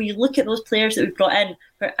Bada, when you look at those players that we've brought in,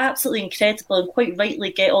 they're absolutely incredible and quite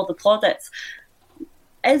rightly get all the plaudits.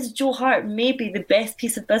 Is Joe Hart maybe the best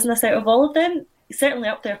piece of business out of all of them? He's certainly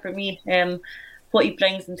up there for me. What he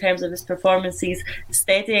brings in terms of his performances,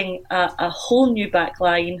 steadying a whole new back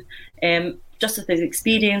line, just with his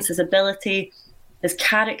experience, his ability, his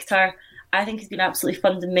character. I think he's been absolutely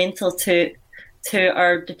fundamental to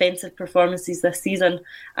our defensive performances this season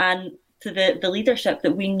and to the leadership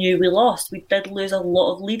that we knew we lost. We did lose a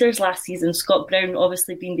lot of leaders last season, Scott Brown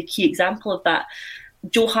obviously being the key example of that.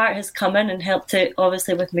 Joe Hart has come in and helped to,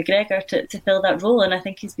 obviously with McGregor, to fill that role, and I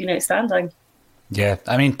think he's been outstanding. Yeah,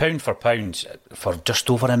 I mean, pound for pound, for just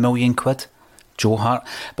over £1 million, Joe Hart.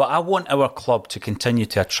 But I want our club to continue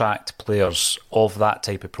to attract players of that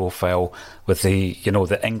type of profile with the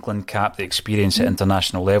England cap, the experience at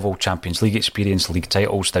international level, Champions League experience, league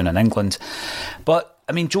titles down in England. But,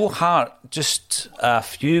 I mean, Joe Hart, just a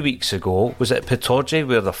few weeks ago, was it Pittodrie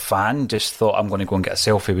where the fan just thought, I'm going to go and get a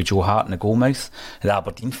selfie with Joe Hart in the goalmouth? The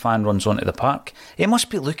Aberdeen fan runs onto the park. He must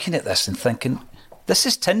be looking at this and thinking, this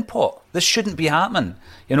is tin pot. This shouldn't be happening.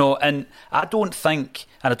 And I don't think,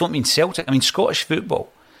 and I don't mean Celtic, I mean Scottish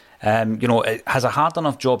football, it has a hard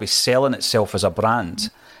enough job of selling itself as a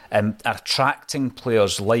brand and attracting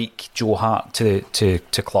players like Joe Hart to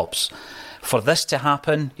clubs. For this to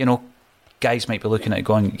happen, guys might be looking at it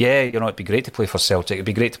going, yeah, it'd be great to play for Celtic, it'd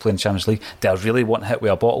be great to play in the Champions League. Do I really want hit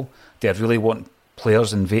with a bottle? Do I really want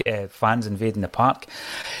players, fans invading the park?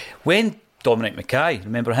 When Dominic Mackay,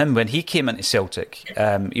 remember him, when he came into Celtic,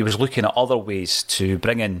 he was looking at other ways to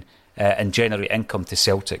bring in and generate income to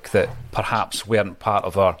Celtic that perhaps weren't part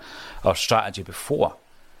of our strategy before.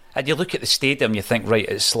 And you look at the stadium, you think, right,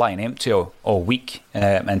 it's lying empty all week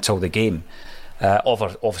until the game.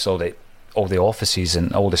 Obviously, all the offices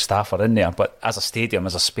and all the staff are in there, but as a stadium,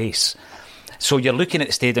 as a space. So you're looking at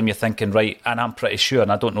the stadium, you're thinking, right, and I'm pretty sure,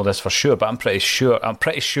 and I don't know this for sure, but I'm pretty sure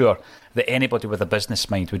that anybody with a business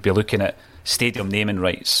mind would be looking at stadium naming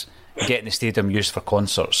rights getting the stadium used for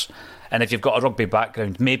concerts. And if you've got a rugby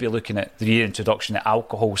background, maybe looking at the reintroduction of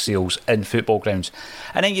alcohol sales in football grounds.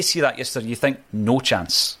 And then you see that yesterday, you think, no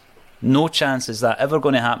chance. No chance is that ever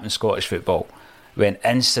going to happen in Scottish football when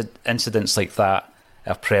incidents like that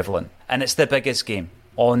are prevalent. And it's the biggest game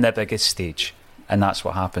on the biggest stage. And that's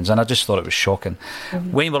what happens. And I just thought it was shocking.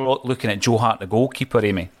 When we're looking at Joe Hart, the goalkeeper,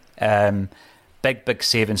 Amy, big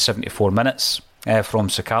save in 74 minutes. From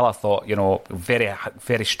Sakala, I thought, very,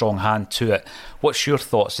 very strong hand to it. What's your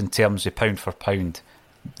thoughts in terms of pound for pound?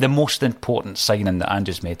 The most important signing that Ange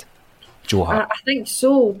has made, Joe Hart? I think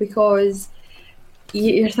so, because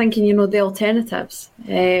you're thinking, the alternatives.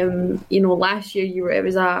 Last year it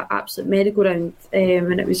was an absolute merry-go-round,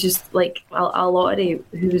 and it was just like a lottery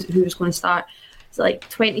who was going to start. It's like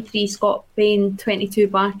 23 Scott Bain, 22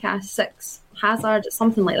 Barkas, 6 Hazard,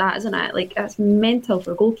 something like that, isn't it? Like, that's mental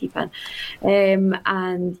for goalkeeping.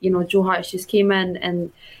 And Joe Hart just came in,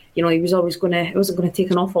 and he was always it wasn't going to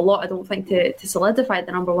take an awful lot, I don't think, to solidify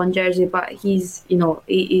the number 1 jersey, but he's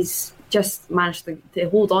just managed to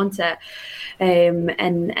hold on to it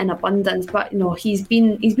in abundance. But he's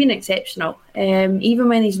been exceptional, even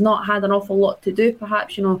when he's not had an awful lot to do.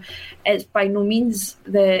 Perhaps it's by no means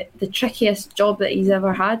the trickiest job that he's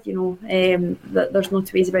ever had. There's no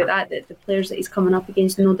two ways about that. The players that he's coming up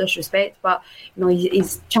against, no disrespect, but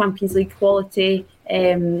he's Champions League quality,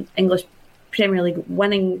 English Premier League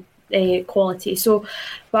winning quality. So,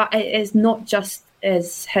 but it's not just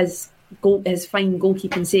as his fine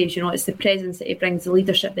goalkeeping saves. It's the presence that he brings, the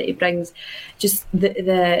leadership that he brings, just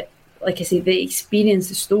the like I say, the experience,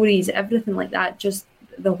 the stories, everything like that. Just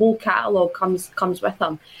the whole catalogue comes with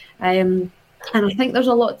him, and I think there's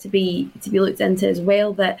a lot to be looked into as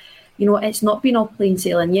well. That it's not been all plain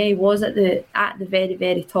sailing. Yeah, he was at the very,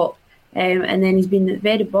 very top, and then he's been at the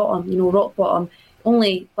very bottom. Rock bottom.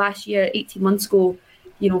 Only last year, 18 months ago,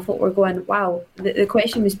 folk were going, wow. The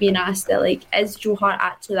question was being asked that, like, is Joe Hart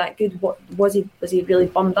actually that good? What was he really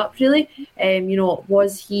bummed up, really?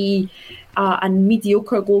 Was he a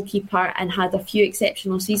mediocre goalkeeper and had a few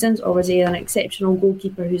exceptional seasons, or was he an exceptional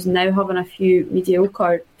goalkeeper who's now having a few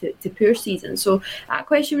mediocre to poor seasons? So that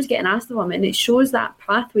question was getting asked of him, and it shows that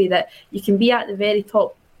pathway that you can be at the very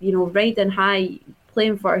top, riding high,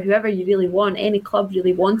 playing for whoever you really want, any club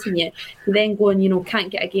really wanting you, to then go and can't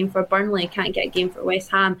get a game for Burnley, can't get a game for West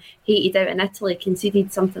Ham, hated out in Italy,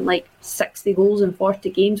 conceded something like 60 goals in 40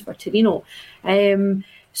 games for Torino.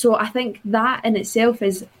 So I think that in itself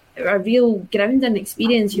is a real grounding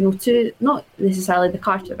experience, to not necessarily the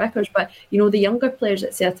Carter Vickers, but the younger players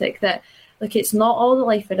at Celtic, that look, it's not all the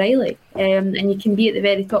life of Riley, and you can be at the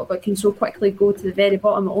very top but can so quickly go to the very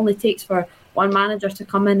bottom. It only takes for one manager to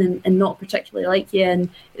come in and not particularly like you, and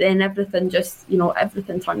then everything just,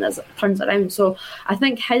 everything turns around. So I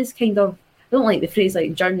think his kind of, I don't like the phrase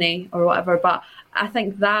like journey or whatever, but I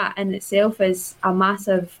think that in itself is a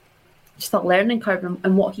massive, just a learning curve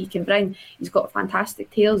and what he can bring. He's got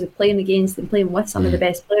fantastic tales of playing against and playing with some of the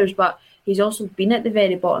best players, but he's also been at the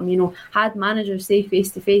very bottom. Had managers say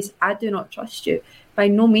face to face, I do not trust you. By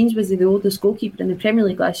no means was he the oldest goalkeeper in the Premier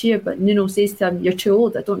League last year, but Nuno says to him, you're too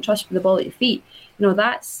old, I don't trust you with the ball at your feet.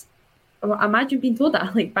 That's, imagine being told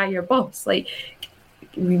that, like, by your boss. Like,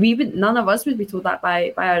 none of us would be told that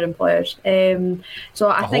by our employers. So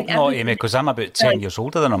I think hope not, Amy, because I'm about 10 years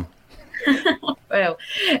older than him. Well,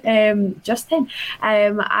 just 10.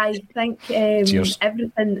 I think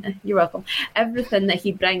everything. You're welcome. Everything that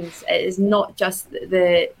he brings is not just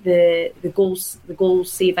the goals, the goal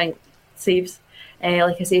saving saves.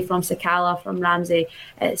 Like I say, from Sakala, from Ramsey,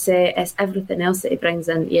 it's everything else that he brings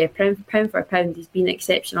in. Yeah, pound for pound, he's been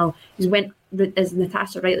exceptional. He's went, as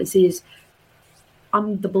Natasha rightly says,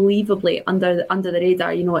 unbelievably under the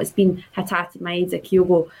radar. It's been Hatate, Maeda,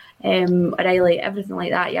 Kyogo, O'Reilly, everything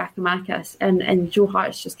like that, Yakimakis, and Joe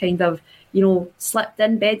Hart's just kind of, slipped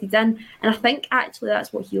in, bedded in. And I think actually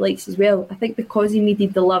that's what he likes as well. I think because he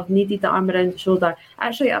needed the love, needed the arm around the shoulder,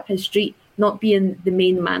 actually up his street, not being the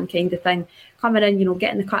main man kind of thing, coming in,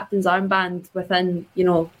 getting the captain's armband within,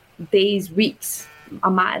 days, weeks, a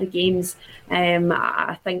matter of games,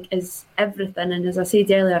 I think is everything. And as I said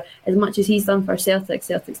earlier, as much as he's done for Celtic,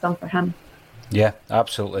 Celtic's done for him. Yeah,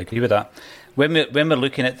 absolutely agree with that. When we're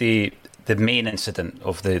looking at the main incident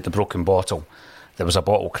of the broken bottle, there was a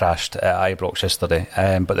bottle crashed at Ibrox yesterday,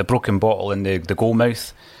 but the broken bottle in the goal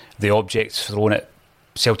mouth, the objects thrown at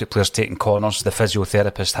Celtic players taking corners, the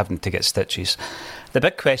physiotherapist having to get stitches. The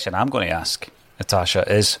big question I'm going to ask, Natasha,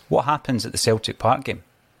 is what happens at the Celtic Park game?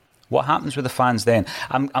 What happens with the fans then?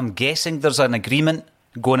 I'm guessing there's an agreement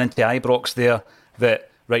going into Ibrox there that,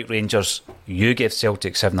 right, Rangers, you give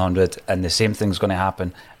Celtic 700 and the same thing's going to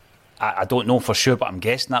happen I don't know for sure, but I'm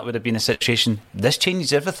guessing that would have been a situation. This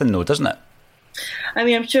changes everything, though, doesn't it? I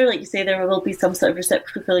mean, I'm sure, like you say, there will be some sort of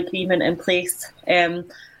reciprocal agreement in place.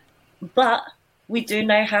 But we do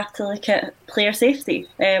now have to look at player safety.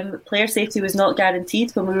 Player safety was not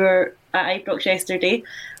guaranteed when we were at Ibrox yesterday.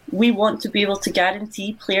 We want to be able to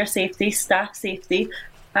guarantee player safety, staff safety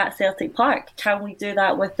at Celtic Park. Can we do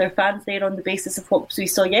that with their fans there on the basis of what we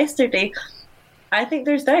saw yesterday? I think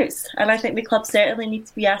there's doubts, and I think the club certainly need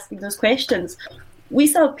to be asking those questions. We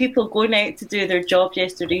saw people going out to do their job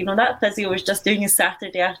yesterday. You know, that physio was just doing his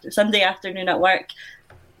Sunday afternoon at work,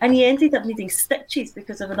 and he ended up needing stitches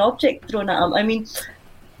because of an object thrown at him. I mean,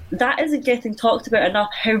 that isn't getting talked about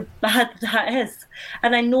enough, how bad that is.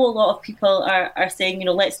 And I know a lot of people are saying, you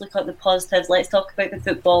know, let's look at the positives, let's talk about the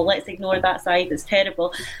football, let's ignore that side, it's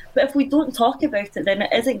terrible. But if we don't talk about it, then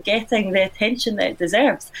it isn't getting the attention that it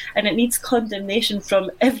deserves. And it needs condemnation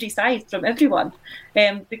from every side, from everyone.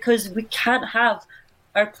 Because we can't have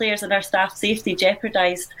our players and our staff safety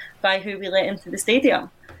jeopardised by who we let into the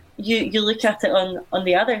stadium. You look at it on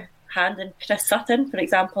the other hand, and Chris Sutton, for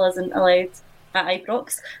example, isn't allowed at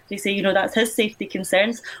Ibrox. They say, you know, that's his safety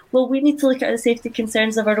concerns. Well, we need to look at the safety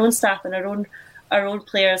concerns of our own staff and our own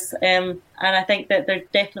players. And I think that there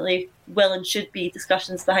definitely will and should be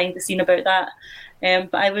discussions behind the scene about that.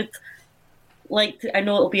 But I would like to, I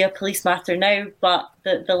know it'll be a police matter now, but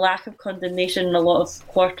the lack of condemnation in a lot of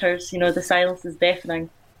quarters, you know, the silence is deafening.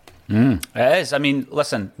 It is. I mean,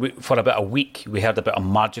 listen, for about a week we heard about a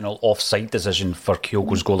marginal offside decision for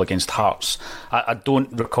Kyogo's goal against Hearts. I don't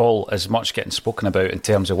recall as much getting spoken about in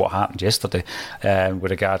terms of what happened yesterday with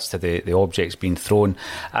regards to the objects being thrown.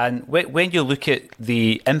 And when you look at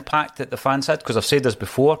the impact that the fans had, because I've said this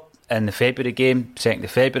before, in the February game, 2nd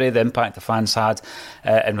of February, the impact the fans had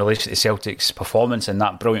in relation to Celtic's performance in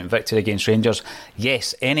that brilliant victory against Rangers.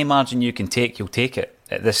 Yes, any margin you can take, you'll take it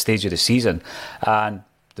at this stage of the season. And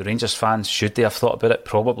the Rangers fans, should they have thought about it?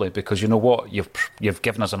 Probably, because you know what? You've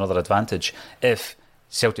given us another advantage if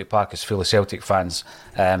Celtic Park is full of Celtic fans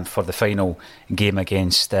for the final game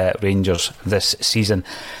against Rangers this season.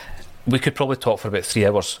 We could probably talk for about 3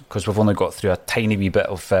 hours because we've only got through a tiny wee bit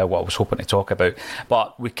of what I was hoping to talk about.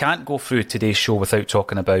 But we can't go through today's show without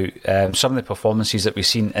talking about some of the performances that we've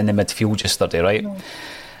seen in the midfield yesterday, right? No.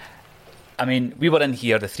 I mean, we were in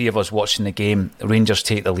here, the 3 of us, watching the game. Rangers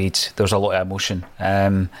take the lead. There was a lot of emotion.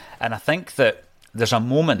 And I think that there's a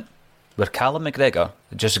moment where Callum McGregor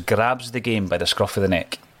just grabs the game by the scruff of the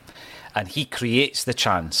neck. And he creates the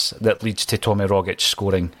chance that leads to Tommy Rogic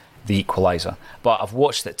scoring the equaliser. But I've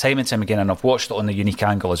watched it time and time again, and I've watched it on the unique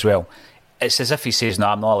angle as well. It's as if he says, no,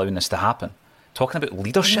 I'm not allowing this to happen. Talking about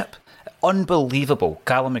leadership. Unbelievable,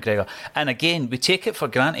 Callum McGregor. And again, we take it for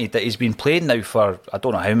granted that he's been playing now for I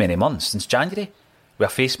don't know how many months, since January, with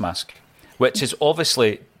a face mask, which is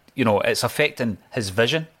obviously, you know, it's affecting his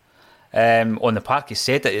vision. On the park, he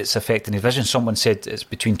said that it's affecting his vision. Someone said it's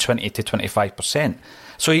between 20 to 25%.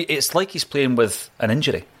 So it's like he's playing with an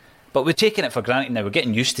injury. But we're taking it for granted now. We're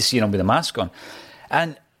getting used to seeing him with a mask on.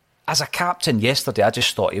 And as a captain yesterday, I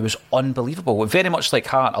just thought he was unbelievable. Very much like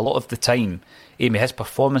Hart, a lot of the time, Amy, his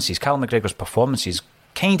performances, Callum McGregor's performances,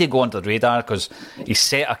 kind of go under the radar because he's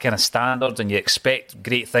set a kind of standard and you expect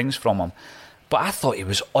great things from him. But I thought he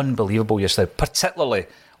was unbelievable yesterday, particularly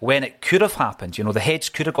when it could have happened. You know, the heads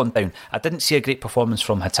could have gone down. I didn't see a great performance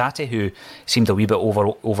from Hatate, who seemed a wee bit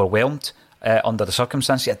overwhelmed under the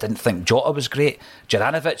circumstances. I didn't think Jota was great.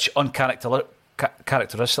 Juranovic,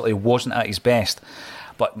 uncharacteristically, wasn't at his best.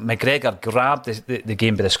 But McGregor grabbed the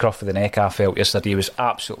game by the scruff of the neck, I felt, yesterday. He was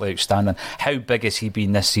absolutely outstanding. How big has he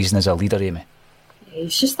been this season as a leader, Amy?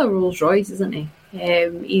 He's just a Rolls Royce, isn't he?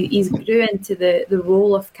 He's grew into the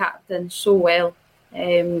role of captain so well,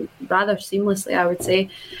 rather seamlessly, I would say.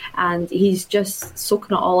 And he's just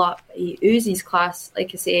soaking it all up. He oozes class,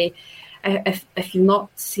 like I say. If you've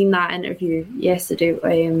not seen that interview yesterday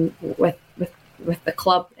with the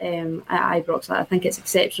club at Ibrox, I think it's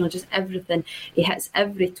exceptional. Just everything, he hits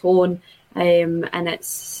every tone, and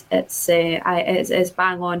it's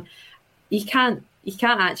bang on. You can't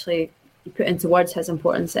actually put into words his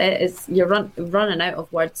importance. You're running out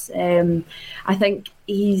of words. I think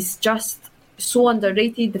he's just so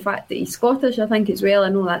underrated. The fact that he's Scottish, I think, as well. I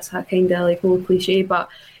know that's a kind of like old cliche, but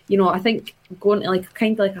you know, I think going to like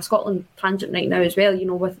kind of like a Scotland tangent right now as well. You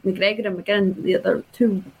know, with McGregor and McGinn, they're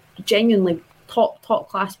two genuinely top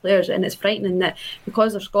class players, and it's frightening that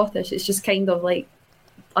because they're Scottish, it's just kind of like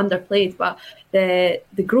underplayed. But the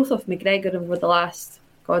growth of McGregor over the last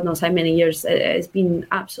God knows how many years. It's been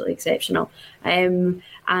absolutely exceptional. And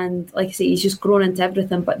like I say, he's just grown into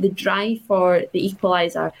everything. But the drive for the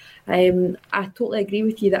equaliser, I totally agree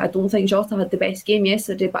with you that I don't think Jota had the best game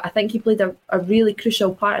yesterday, but I think he played a really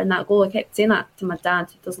crucial part in that goal. I kept saying that to my dad,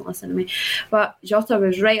 who doesn't listen to me. But Jota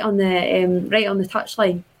was right on the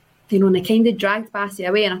touchline, and he kind of dragged Bassey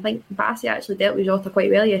away, and I think Bassey actually dealt with Jota quite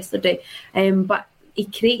well yesterday. But he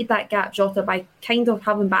created that gap, Jota, by kind of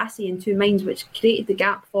having Bassey in two minds, which created the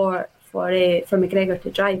gap for McGregor to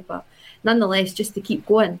drive. But nonetheless, just to keep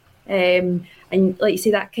going. And like you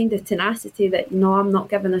say, that kind of tenacity that, I'm not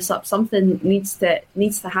giving this up. Something needs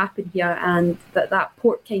to happen here, and that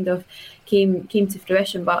port kind of came to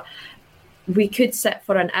fruition. But we could sit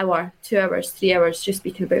for an hour, 2 hours, 3 hours just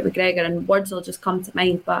speaking about McGregor, and words will just come to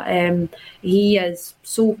mind. But he is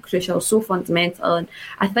so crucial, so fundamental, and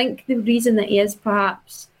I think the reason that he is,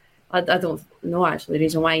 perhaps, I don't know actually the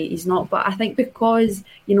reason why he's not, but I think because,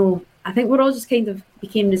 I think we're all just kind of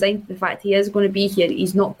became resigned to the fact he is going to be here.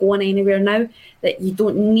 He's not going anywhere now, that you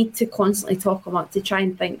don't need to constantly talk him up to try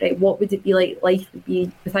and think, right, what would it be like life would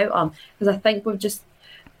be without him? Because I think we've just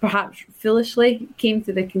perhaps foolishly came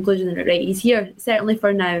to the conclusion that, right, he's here, certainly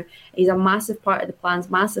for now. He's a massive part of the plans,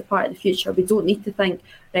 massive part of the future. We don't need to think,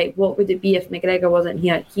 right, what would it be if McGregor wasn't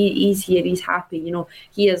here? He's here, he's happy,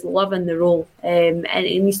 he is loving the role. And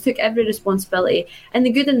he's took every responsibility, and the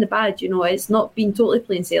good and the bad, it's not been totally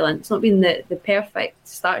plain sailing. It's not been the perfect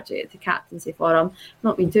start to captaincy for him.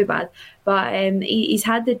 Not been too bad. But he's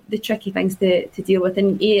had the tricky things to deal with,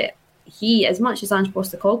 and he, as much as Ange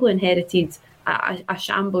Postecoglou inherited a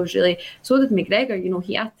shambles, really, so did McGregor.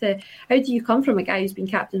 He had to. How do you come from a guy who's been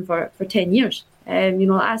captain for 10 years?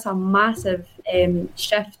 That's a massive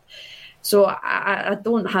shift. So I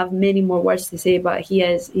don't have many more words to say, but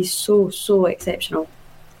he's so exceptional.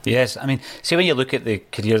 Yes, I mean, see, when you look at the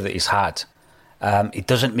career that he's had, he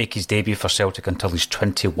doesn't make his debut for Celtic until he's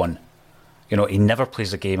 21. He never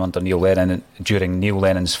plays a game under Neil Lennon during Neil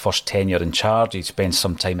Lennon's first tenure in charge. He spends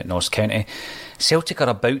some time at Notts County. Celtic are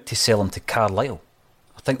about to sell him to Carlisle.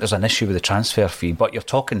 I think there's an issue with the transfer fee, but you're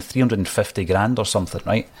talking 350 grand or something,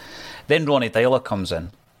 right? Then Ronnie Dyler comes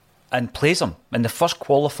in and plays him in the first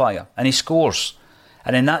qualifier, and he scores.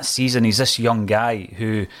 And in that season, he's this young guy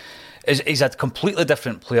who he's a completely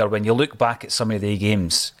different player when you look back at some of the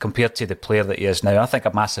games compared to the player that he is now. I think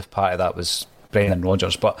a massive part of that was Brendan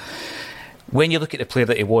Rodgers, but when you look at the player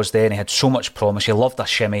that he was then, he had so much promise, he loved a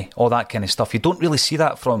shimmy, all that kind of stuff. You don't really see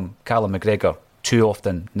that from Callum McGregor too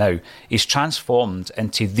often now. He's transformed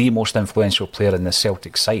into the most influential player in the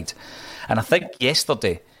Celtic side. And I think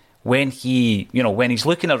yesterday, when he's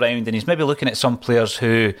looking around and he's maybe looking at some players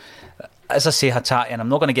who, as I say, Hatate, and I'm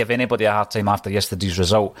not going to give anybody a hard time after yesterday's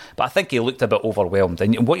result, but I think he looked a bit overwhelmed.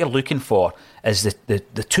 And what you're looking for is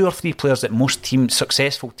the 2 or 3 players that most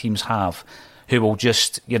successful teams have, who will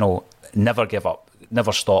just, never give up,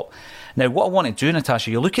 never stop. Now, what I want to do,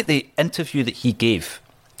 Natasha, you look at the interview that he gave,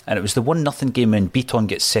 and it was the 1-0 game when Beaton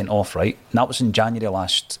gets sent off, right? And that was in January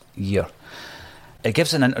last year. It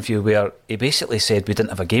gives an interview where he basically said we didn't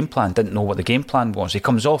have a game plan, didn't know what the game plan was. He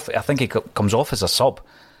comes off, I think he comes off as a sub,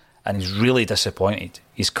 and he's really disappointed.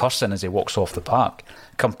 He's cursing as he walks off the park.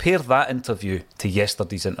 Compare that interview to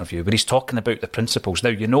yesterday's interview, where he's talking about the principles.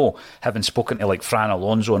 Now, having spoken to like Fran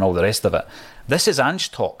Alonso and all the rest of it, this is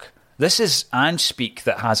Ange talk. This is Ange speak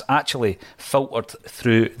that has actually filtered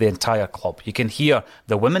through the entire club. You can hear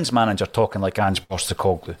the women's manager talking like Ange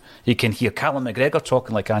Postecoglou. You can hear Callum McGregor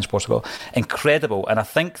talking like Ange Postecoglou. Incredible. And I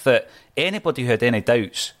think that anybody who had any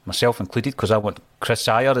doubts, myself included, because I want Chris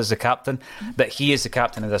Shire as the captain, that he is the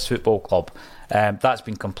captain of this football club, that's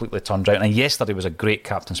been completely turned around. And yesterday was a great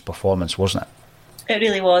captain's performance, wasn't it? It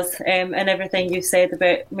really was, and everything you said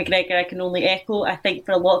about McGregor I can only echo. I think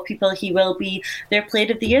for a lot of people he will be their player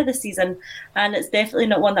of the year this season, and it's definitely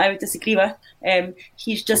not one that I would disagree with.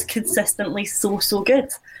 He's just consistently so good.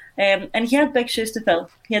 And he had big shoes to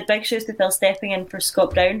fill. He had big shoes to fill stepping in for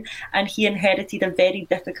Scott Brown, and he inherited a very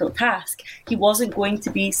difficult task. He wasn't going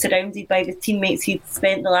to be surrounded by the teammates he'd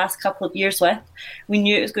spent the last couple of years with. We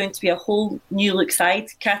knew it was going to be a whole new look side,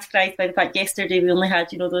 categorised by the fact yesterday we only had,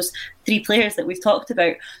 those 3 players that we've talked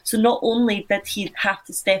about. So not only did he have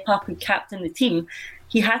to step up and captain the team,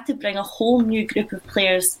 he had to bring a whole new group of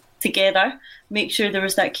players together, make sure there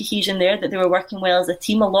was that cohesion there, that they were working well as a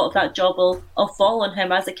team. A lot of that job will fall on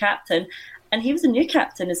him as a captain. And he was a new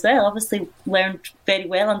captain as well, obviously learned very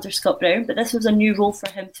well under Scott Brown, but this was a new role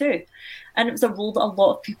for him too. And it was a role that a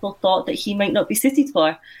lot of people thought that he might not be suited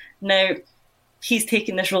for. Now, he's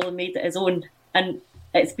taken this role and made it his own, and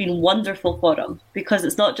it's been wonderful for him, because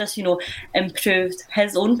it's not just, improved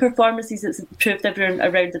his own performances, it's improved everyone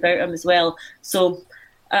around about him as well. So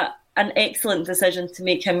an excellent decision to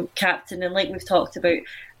make him captain. And like we've talked about,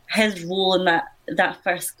 his role in that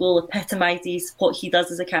first goal epitomises what he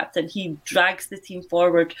does as a captain. He drags the team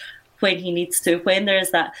forward when he needs to. When there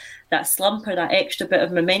is that slump or that extra bit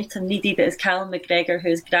of momentum needed, it is Callum McGregor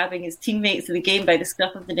who's grabbing his teammates in the game by the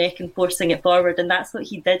scruff of the neck and forcing it forward. And that's what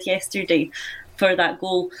he did yesterday for that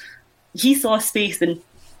goal. He saw space and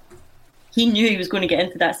he knew he was going to get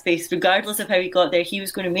into that space. Regardless of how he got there, he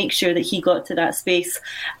was going to make sure that he got to that space.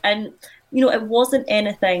 And it wasn't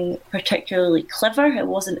anything particularly clever. It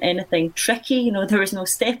wasn't anything tricky. There was no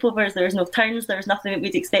stepovers, there was no turns, there was nothing that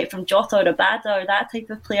we'd expect from Jota or Abada or that type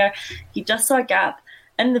of player. He just saw a gap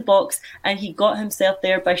in the box and he got himself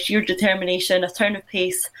there by sheer determination, a turn of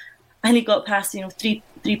pace, and he got past, three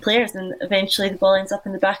players, and eventually the ball ends up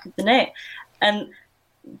in the back of the net. And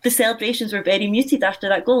the celebrations were very muted after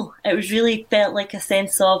that goal. It was really felt like a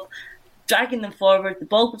sense of dragging them forward, the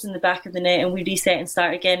ball goes in the back of the net and we reset and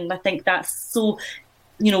start again. And I think that's so,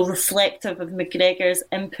 reflective of McGregor's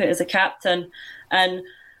input as a captain. And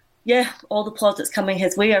yeah, all the plaudits coming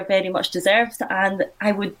his way are very much deserved, and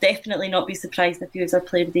I would definitely not be surprised if he was our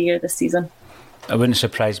player of the year this season. It wouldn't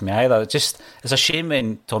surprise me either. It's a shame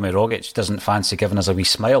when Tommy Rogic doesn't fancy giving us a wee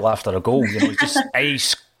smile after a goal. He's just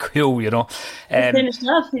ice cool, He's doing his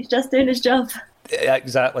job. He's just doing his job.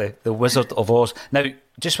 Exactly, the Wizard of Oz. Now,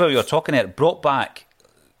 just while we were talking, it brought back.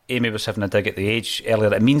 Amy was having a dig at the age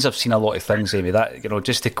earlier. It means I've seen a lot of things, Amy. That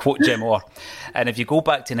just to quote Jim Orr. And if you go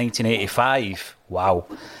back to 1985, wow,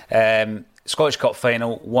 Scottish Cup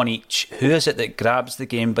final, one each. Who is it that grabs the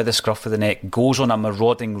game by the scruff of the neck, goes on a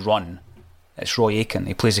marauding run? It's Roy Aitken.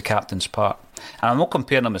 He plays the captain's part. And I'm not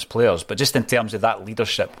comparing them as players, but just in terms of that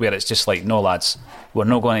leadership, where it's just like, no lads, we're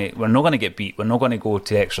not going to get beat. We're not going to go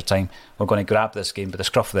to extra time. We're going to grab this game by the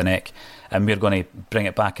scruff of the neck, and we're going to bring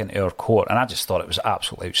it back into our court. And I just thought it was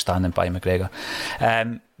absolutely outstanding by McGregor.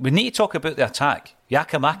 We need to talk about the attack.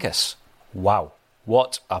 Giakoumakis, wow,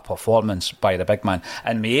 what a performance by the big man.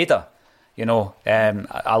 And Maeda,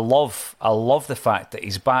 I love the fact that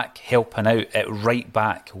he's back helping out at right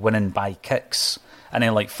back, winning by kicks. And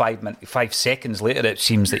then 5 seconds later, it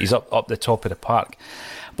seems that he's up the top of the park.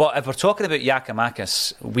 But if we're talking about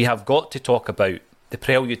Giakoumakis, we have got to talk about the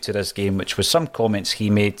prelude to this game, which was some comments he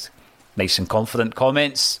made, nice and confident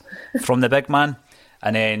comments from the big man.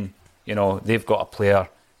 And then, they've got a player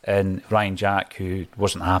in Ryan Jack who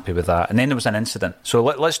wasn't happy with that. And then there was an incident. So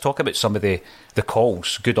let's talk about some of the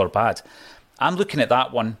calls, good or bad. I'm looking at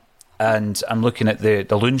that one, and I'm looking at the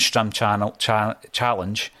Lundstrom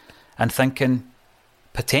challenge and thinking,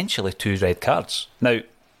 potentially 2 red cards. Now,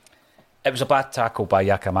 it was a bad tackle by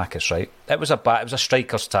Giakoumakis, right? It was a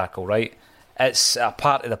striker's tackle, right? It's a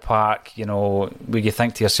part of the park, where you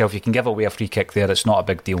think to yourself, you can give away a free kick there, it's not a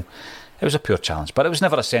big deal. It was a pure challenge, but it was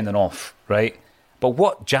never a sending off, right? But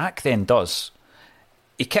what Jack then does,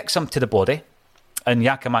 he kicks him to the body, and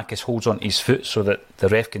Giakoumakis holds on to his foot so that the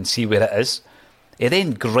ref can see where it is. He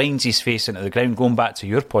then grinds his face into the ground, going back to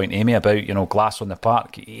your point, Amy, about, glass on the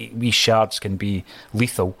park. Wee shards can be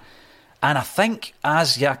lethal. And I think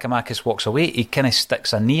as Giakoumakis walks away, he kind of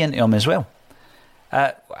sticks a knee into him as well.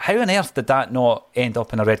 How on earth did that not end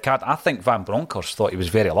up in a red card? I think Van Bronckhorst thought he was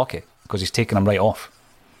very lucky because he's taken him right off.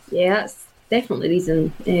 Yeah, that's definitely the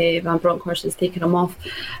reason Van Bronckhorst has taken him off.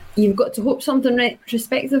 You've got to hope something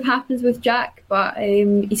retrospective happens with Jack, but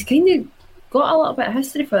he's kind of got a little bit of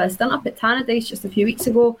history for this. Done up at Tannadice just a few weeks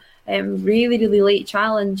ago. Really, really late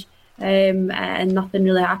challenge, and nothing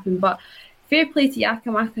really happened. But fair play to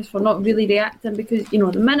Giakoumakis for not really reacting, because the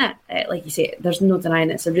minute, like you say, there's no denying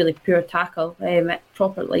it's a really pure tackle,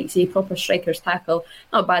 proper striker's tackle.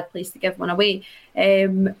 Not a bad place to give one away.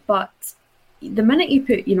 But the minute you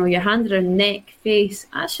put your hand around neck, face,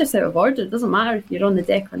 that's just out of order. It doesn't matter if you're on the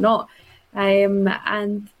deck or not.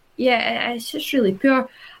 And yeah, it's just really poor.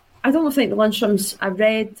 I don't think the Lundstroms are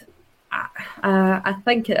red. I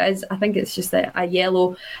think it is. I think it's just a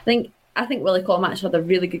yellow. I think Willie Colmatch had a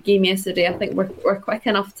really good game yesterday. I think we're quick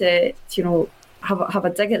enough to have a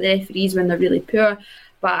dig at the referees when they're really poor.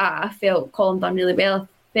 But I felt Colin done really well.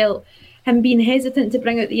 I felt him being hesitant to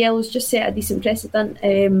bring out the yellows just set a decent precedent.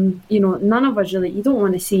 None of us really. You don't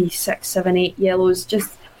want to see 6, 7, 8 yellows.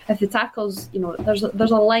 Just if the tackles,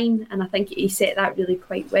 there's a line, and I think he set that really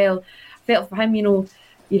quite well. I felt for him,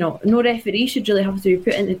 no referee should really have to be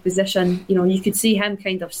put into position. You could see him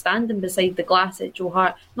kind of standing beside the glass at Joe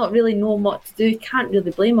Hart, not really knowing what to do. You can't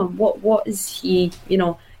really blame him. What is he?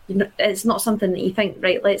 It's not something that you think,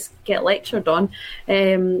 right, let's get lectured on.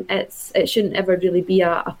 It shouldn't ever really be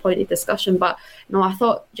a point of discussion. But I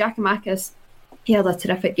thought Giakoumakis he had a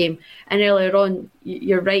terrific game. And earlier on,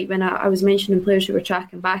 you're right, when I was mentioning players who were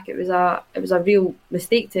tracking back, it was a real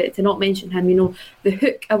mistake to not mention him. The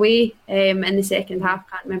hook away in the second half,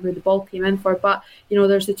 can't remember who the ball came in for, but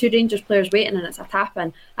there's the two Rangers players waiting and it's a tap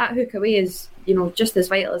in. That hook away is just as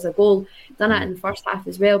vital as a goal. Done it in the first half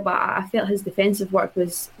as well, but I felt his defensive work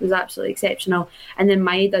was absolutely exceptional. And then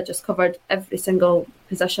Maeda just covered every single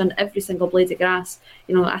position, every single blade of grass.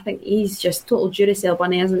 I think he's just total Duracell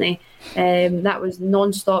bunny, isn't he? That was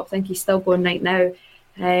non-stop. I think he's still going right now.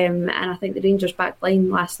 And I think the Rangers back line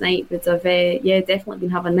last night would have definitely been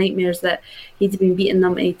having nightmares that he'd been beating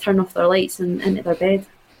them to turn off their lights and into their bed.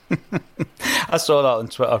 I saw that on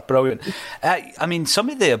Twitter. Brilliant. Some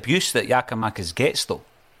of the abuse that Giakoumakis gets, though,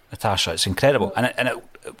 Natasha, it's incredible. And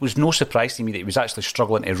it was no surprise to me that he was actually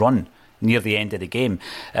struggling to run near the end of the game.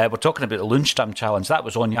 We're talking about the Lundstram challenge. That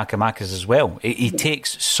was on Giakoumakis as well. He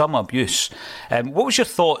takes some abuse. What was your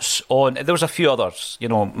thoughts on... There was a few others.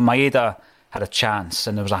 Maeda had a chance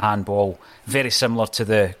and there was a handball very similar to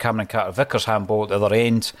the Cameron Carter-Vickers handball at the other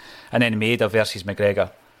end. And then Maeda versus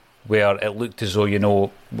McGregor, where it looked as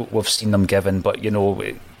though, we've seen them given, but,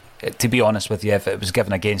 to be honest with you, if it was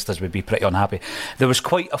given against us, we'd be pretty unhappy. There was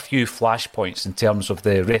quite a few flashpoints in terms of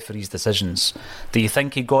the referee's decisions. Do you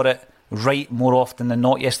think he got it right more often than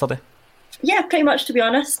not yesterday? Yeah, pretty much, to be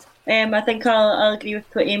honest. I think I'll agree with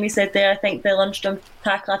what Amy said there. I think the Lundstram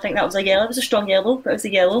tackle, I think that was a yellow. It was a strong yellow, but it was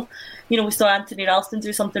a yellow. We saw Anthony Ralston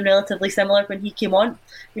do something relatively similar when he came on.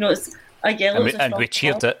 It's a yellow. And we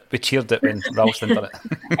cheered it. We cheered it when Ralston did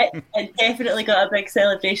it. It definitely got a big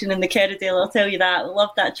celebration in the Kerridale, I'll tell you that. I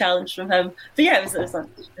loved that challenge from him. But yeah, it was a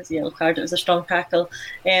yellow card. It was a strong tackle.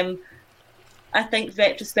 I think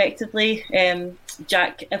retrospectively,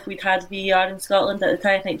 Jack, if we'd had VAR in Scotland at the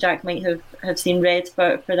time, I think Jack might have seen red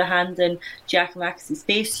for the hand in Giakoumakis'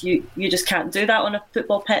 face. You just can't do that on a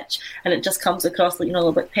football pitch, and it just comes across like a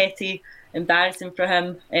little bit petty, embarrassing for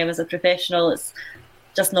him as a professional. It's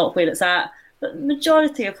just not where it's at. But the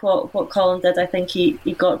majority of what Colin did, I think he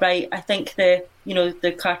got right. I think the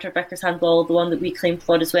Carter-Vickers handball, the one that we claimed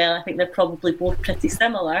for as well, I think they're probably both pretty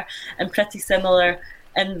similar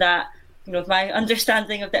in that, if my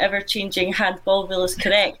understanding of the ever-changing handball rule is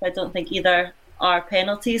correct, I don't think either are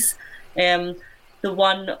penalties. The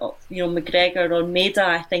one, McGregor on Maeda,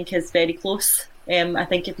 I think is very close. I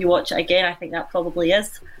think if you watch it again, I think that probably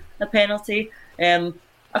is a penalty.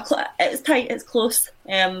 It's tight, it's close.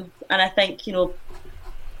 And I think,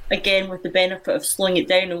 again, with the benefit of slowing it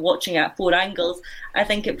down and watching it at 4 angles, I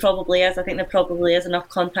think it probably is. I think there probably is enough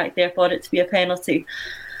contact there for it to be a penalty.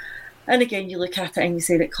 And again, you look at it and you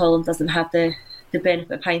say that Colin doesn't have the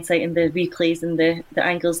benefit of hindsight and the replays and the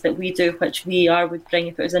angles that we do, which VAR would bring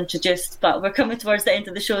if it was introduced. But we're coming towards the end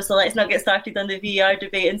of the show, so let's not get started on the VAR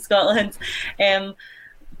debate in Scotland. But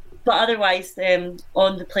otherwise,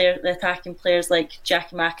 on the attacking players like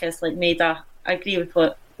Giakoumakis, like Maeda, I agree with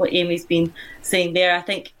what Amy's been saying there. I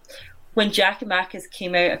think when Giakoumakis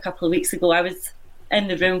came out a couple of weeks ago, I was in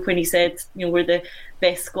the room when he said, we're the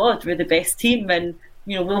best squad, we're the best team, and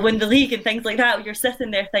we'll win the league and things like that. You're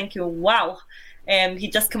sitting there thinking, wow.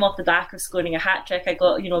 He'd just come off the back of scoring a hat-trick. I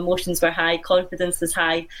got, emotions were high, confidence was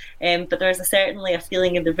high, but there was certainly a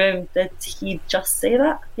feeling in the room. Did he just say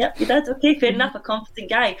that? Yep, he did. Okay, fair enough, a confident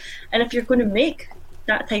guy. And if you're going to make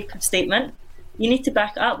that type of statement, you need to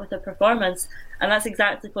back it up with a performance. And that's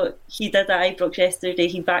exactly what he did at Ibrox yesterday.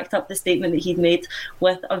 He backed up the statement that he'd made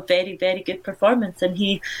with a very, very good performance. And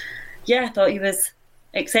I thought he was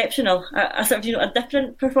exceptional. A sort of, a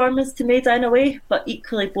different performance to Maeda in a way, but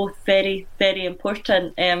equally both very, very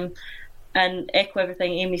important. And echo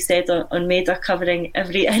everything Amy said on Maeda, covering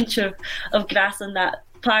every inch of grass on that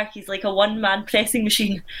park. He's like a one-man pressing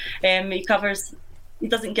machine. He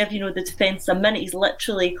doesn't give, the defence a minute. He's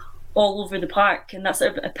literally all over the park, and that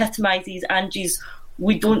sort of epitomises Ange's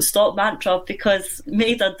 "we don't stop" mantra, because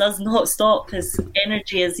Maeda does not stop. His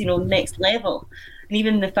energy is, next level. And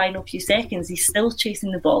even in the final few seconds, he's still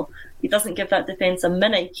chasing the ball. He doesn't give that defence a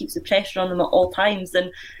minute. He keeps the pressure on them at all times. And,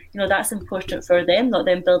 that's important for them, not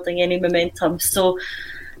them building any momentum. So,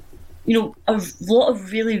 a lot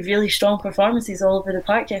of really, really strong performances all over the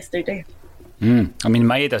park yesterday.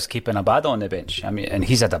 Maeda's keeping Abada on the bench. And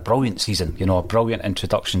he's had a brilliant season, a brilliant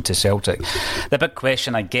introduction to Celtic. The big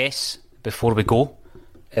question, I guess, before we go,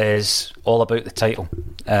 is all about the title.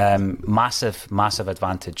 Massive, massive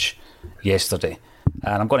advantage yesterday.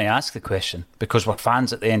 And I'm going to ask the question, because we're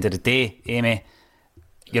fans at the end of the day, Amy.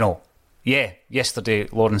 Yeah, yesterday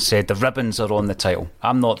Lawrence said the ribbons are on the title.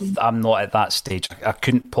 I'm not at that stage. I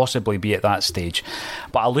couldn't possibly be at that stage.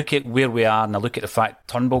 But I look at where we are and I look at the fact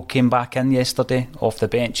Turnbull came back in yesterday off the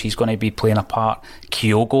bench. He's going to be playing a part.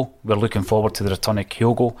 Kyogo, we're looking forward to the return of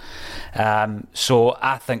Kyogo. So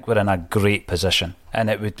I think we're in a great position, and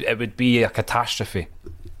it would be a catastrophe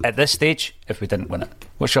at this stage if we didn't win it.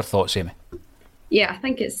 What's your thoughts, Amy? Yeah, I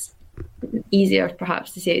think it's easier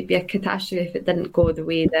perhaps to say it'd be a catastrophe if it didn't go the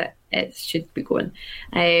way that it should be going.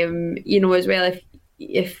 As well,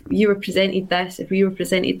 if we were presented this,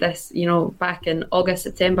 back in August,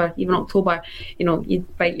 September, even October,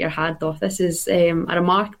 you'd bite your hand off. This is a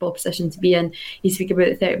remarkable position to be in. You speak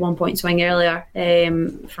about the 31-point swing earlier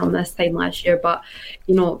from this time last year, but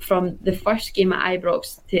from the first game at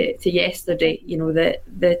Ibrox to yesterday,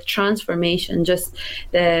 the transformation, just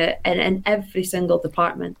in every single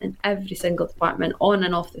department, on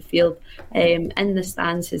and off the field, in the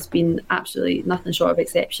stands, has been absolutely nothing short of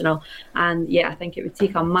exceptional. And yeah, I think it would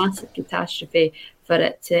take a massive catastrophe for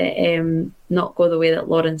it to not go the way that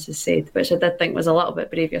Lawrence has said, which I did think was a little bit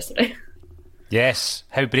brave yesterday. Yes.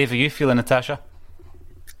 How brave are you feeling, Natasha?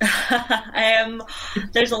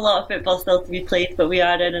 There's a lot of football still to be played, but we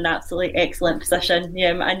are in an absolutely excellent position.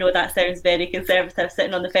 I know that sounds very conservative,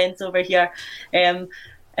 sitting on the fence over here.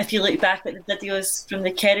 If you look back at the videos from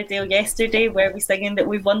the Kerrydale yesterday, where we singing that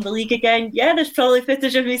we've won the league again, there's probably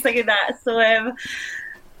footage of me singing that. So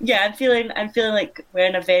I'm feeling like we're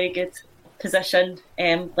in a very good position.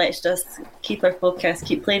 Let's just keep our focus,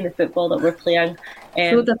 keep playing the football that we're playing.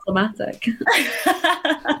 So diplomatic.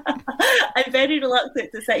 I'm very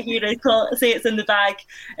reluctant to sit here and say it's in the bag.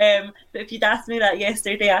 But if you'd asked me that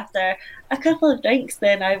yesterday after a couple of drinks,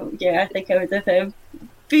 then I think I would have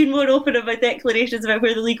been more open in my declarations about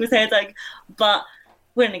where the league was heading. But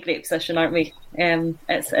we're in a great position, aren't we?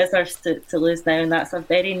 It's ours to lose now, and that's a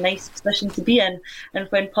very nice position to be in. And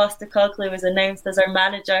when Postecoglou was announced as our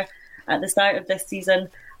manager at the start of this season,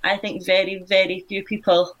 I think very, very few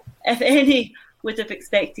people, if any, would have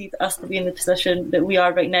expected us to be in the position that we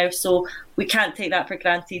are right now. So we can't take that for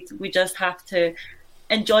granted. We just have to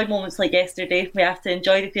enjoy moments like yesterday. We have to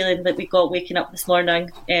enjoy the feeling that we got waking up this morning,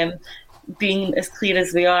 being as clear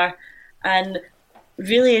as we are, and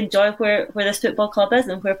really enjoy where this football club is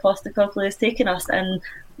and where Postecoglou is taking us. And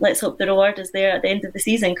let's hope the reward is there at the end of the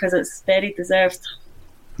season, because it's very deserved.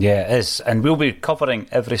 Yeah, it is. And we'll be covering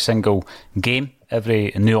every single game.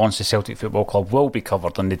 Every nuance of Celtic Football Club will be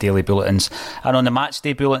covered on the daily bulletins and on the match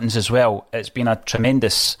day bulletins as well. It's been a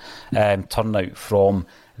tremendous turnout from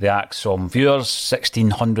the AXOM viewers,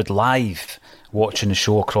 1,600 live watching the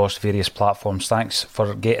show across various platforms. Thanks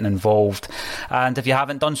for getting involved. And if you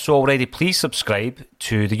haven't done so already, please subscribe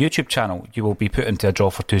to the YouTube channel. You will be put into a draw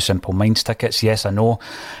for 2 Simple Minds tickets. Yes, I know,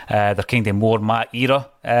 they're kind of more my era.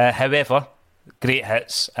 However, great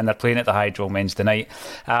hits, and they're playing at the Hydro Wednesday night,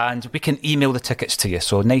 and we can email the tickets to you,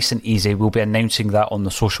 so nice and easy. We'll be announcing that on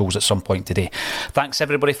the socials at some point today. Thanks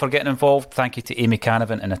everybody for getting involved. Thank you to Amy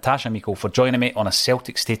Canavan and Natasha Meikle for joining me on A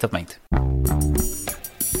Celtic State of Mind.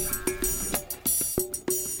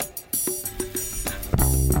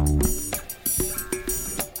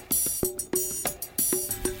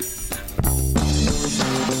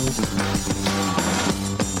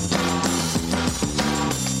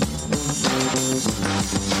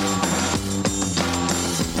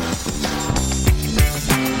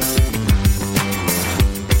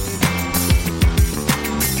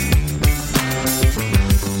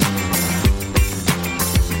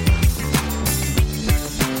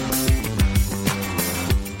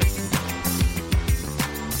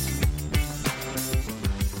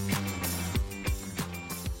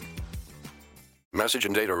 Message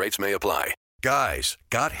and data rates may apply. Guys,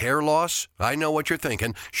 got hair loss? I know what you're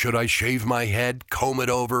thinking. Should I shave my head, comb it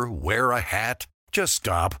over, wear a hat? Just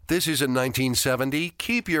stop. This isn't 1970.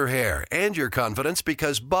 Keep your hair and your confidence,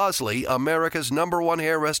 because Bosley, America's #1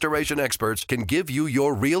 hair restoration experts, can give you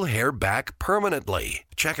your real hair back permanently.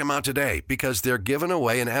 Check them out today, because they're giving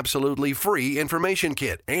away an absolutely free information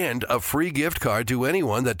kit and a free gift card to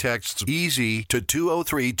anyone that texts EASY to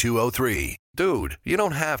 203-203. Dude, you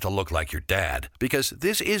don't have to look like your dad, because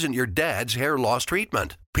this isn't your dad's hair loss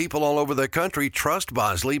treatment. People all over the country trust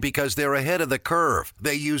Bosley because they're ahead of the curve.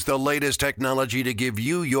 They use the latest technology to give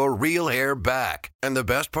you your real hair back. And the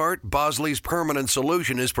best part? Bosley's permanent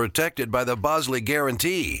solution is protected by the Bosley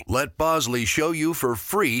Guarantee. Let Bosley show you for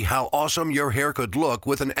free how awesome your hair could look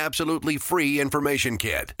with an absolutely free information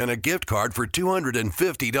kit and a gift card for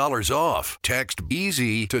 $250 off. Text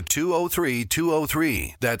EASY to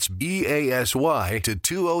 203-203. That's EASY to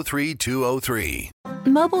 203-203.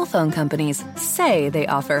 Mobile phone companies say they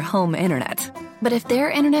offer home internet. But if their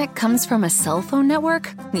internet comes from a cell phone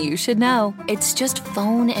network, you should know. It's just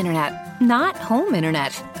phone internet, not home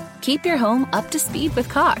internet. Keep your home up to speed with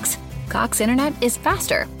Cox. Cox internet is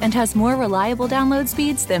faster and has more reliable download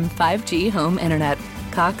speeds than 5G home internet.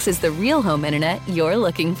 Cox is the real home internet you're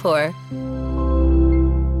looking for.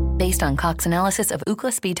 Based on Cox analysis of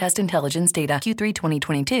Ookla speed test intelligence data Q3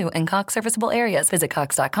 2022 and Cox serviceable areas. Visit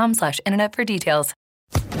cox.com/internet for details.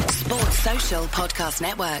 Sports Social Podcast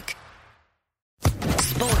Network.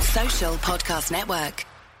 Sports Social Podcast Network.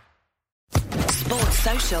 Sports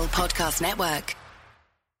Social Podcast Network.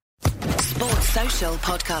 Sports Social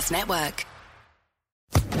Podcast Network.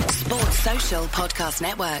 Sports Social Podcast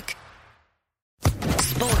Network.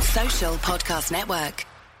 Sports Social Podcast Network.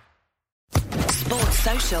 Sports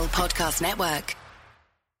Social Podcast Network.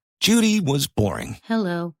 Judy was boring.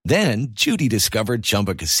 Hello. Then Judy discovered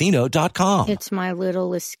ChumbaCasino.com. It's my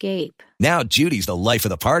little escape. Now Judy's the life of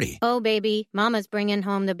the party. Oh, baby, mama's bringing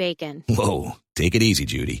home the bacon. Whoa, take it easy,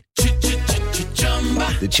 Judy.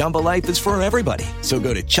 The Chumba life is for everybody. So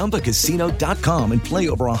go to ChumbaCasino.com and play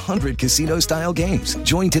over 100 casino-style games.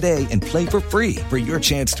 Join today and play for free for your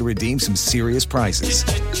chance to redeem some serious prizes.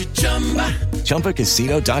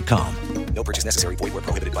 ChumbaCasino.com. No purchase necessary. Void where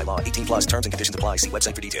prohibited by law. 18 plus terms and conditions apply. See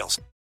website for details.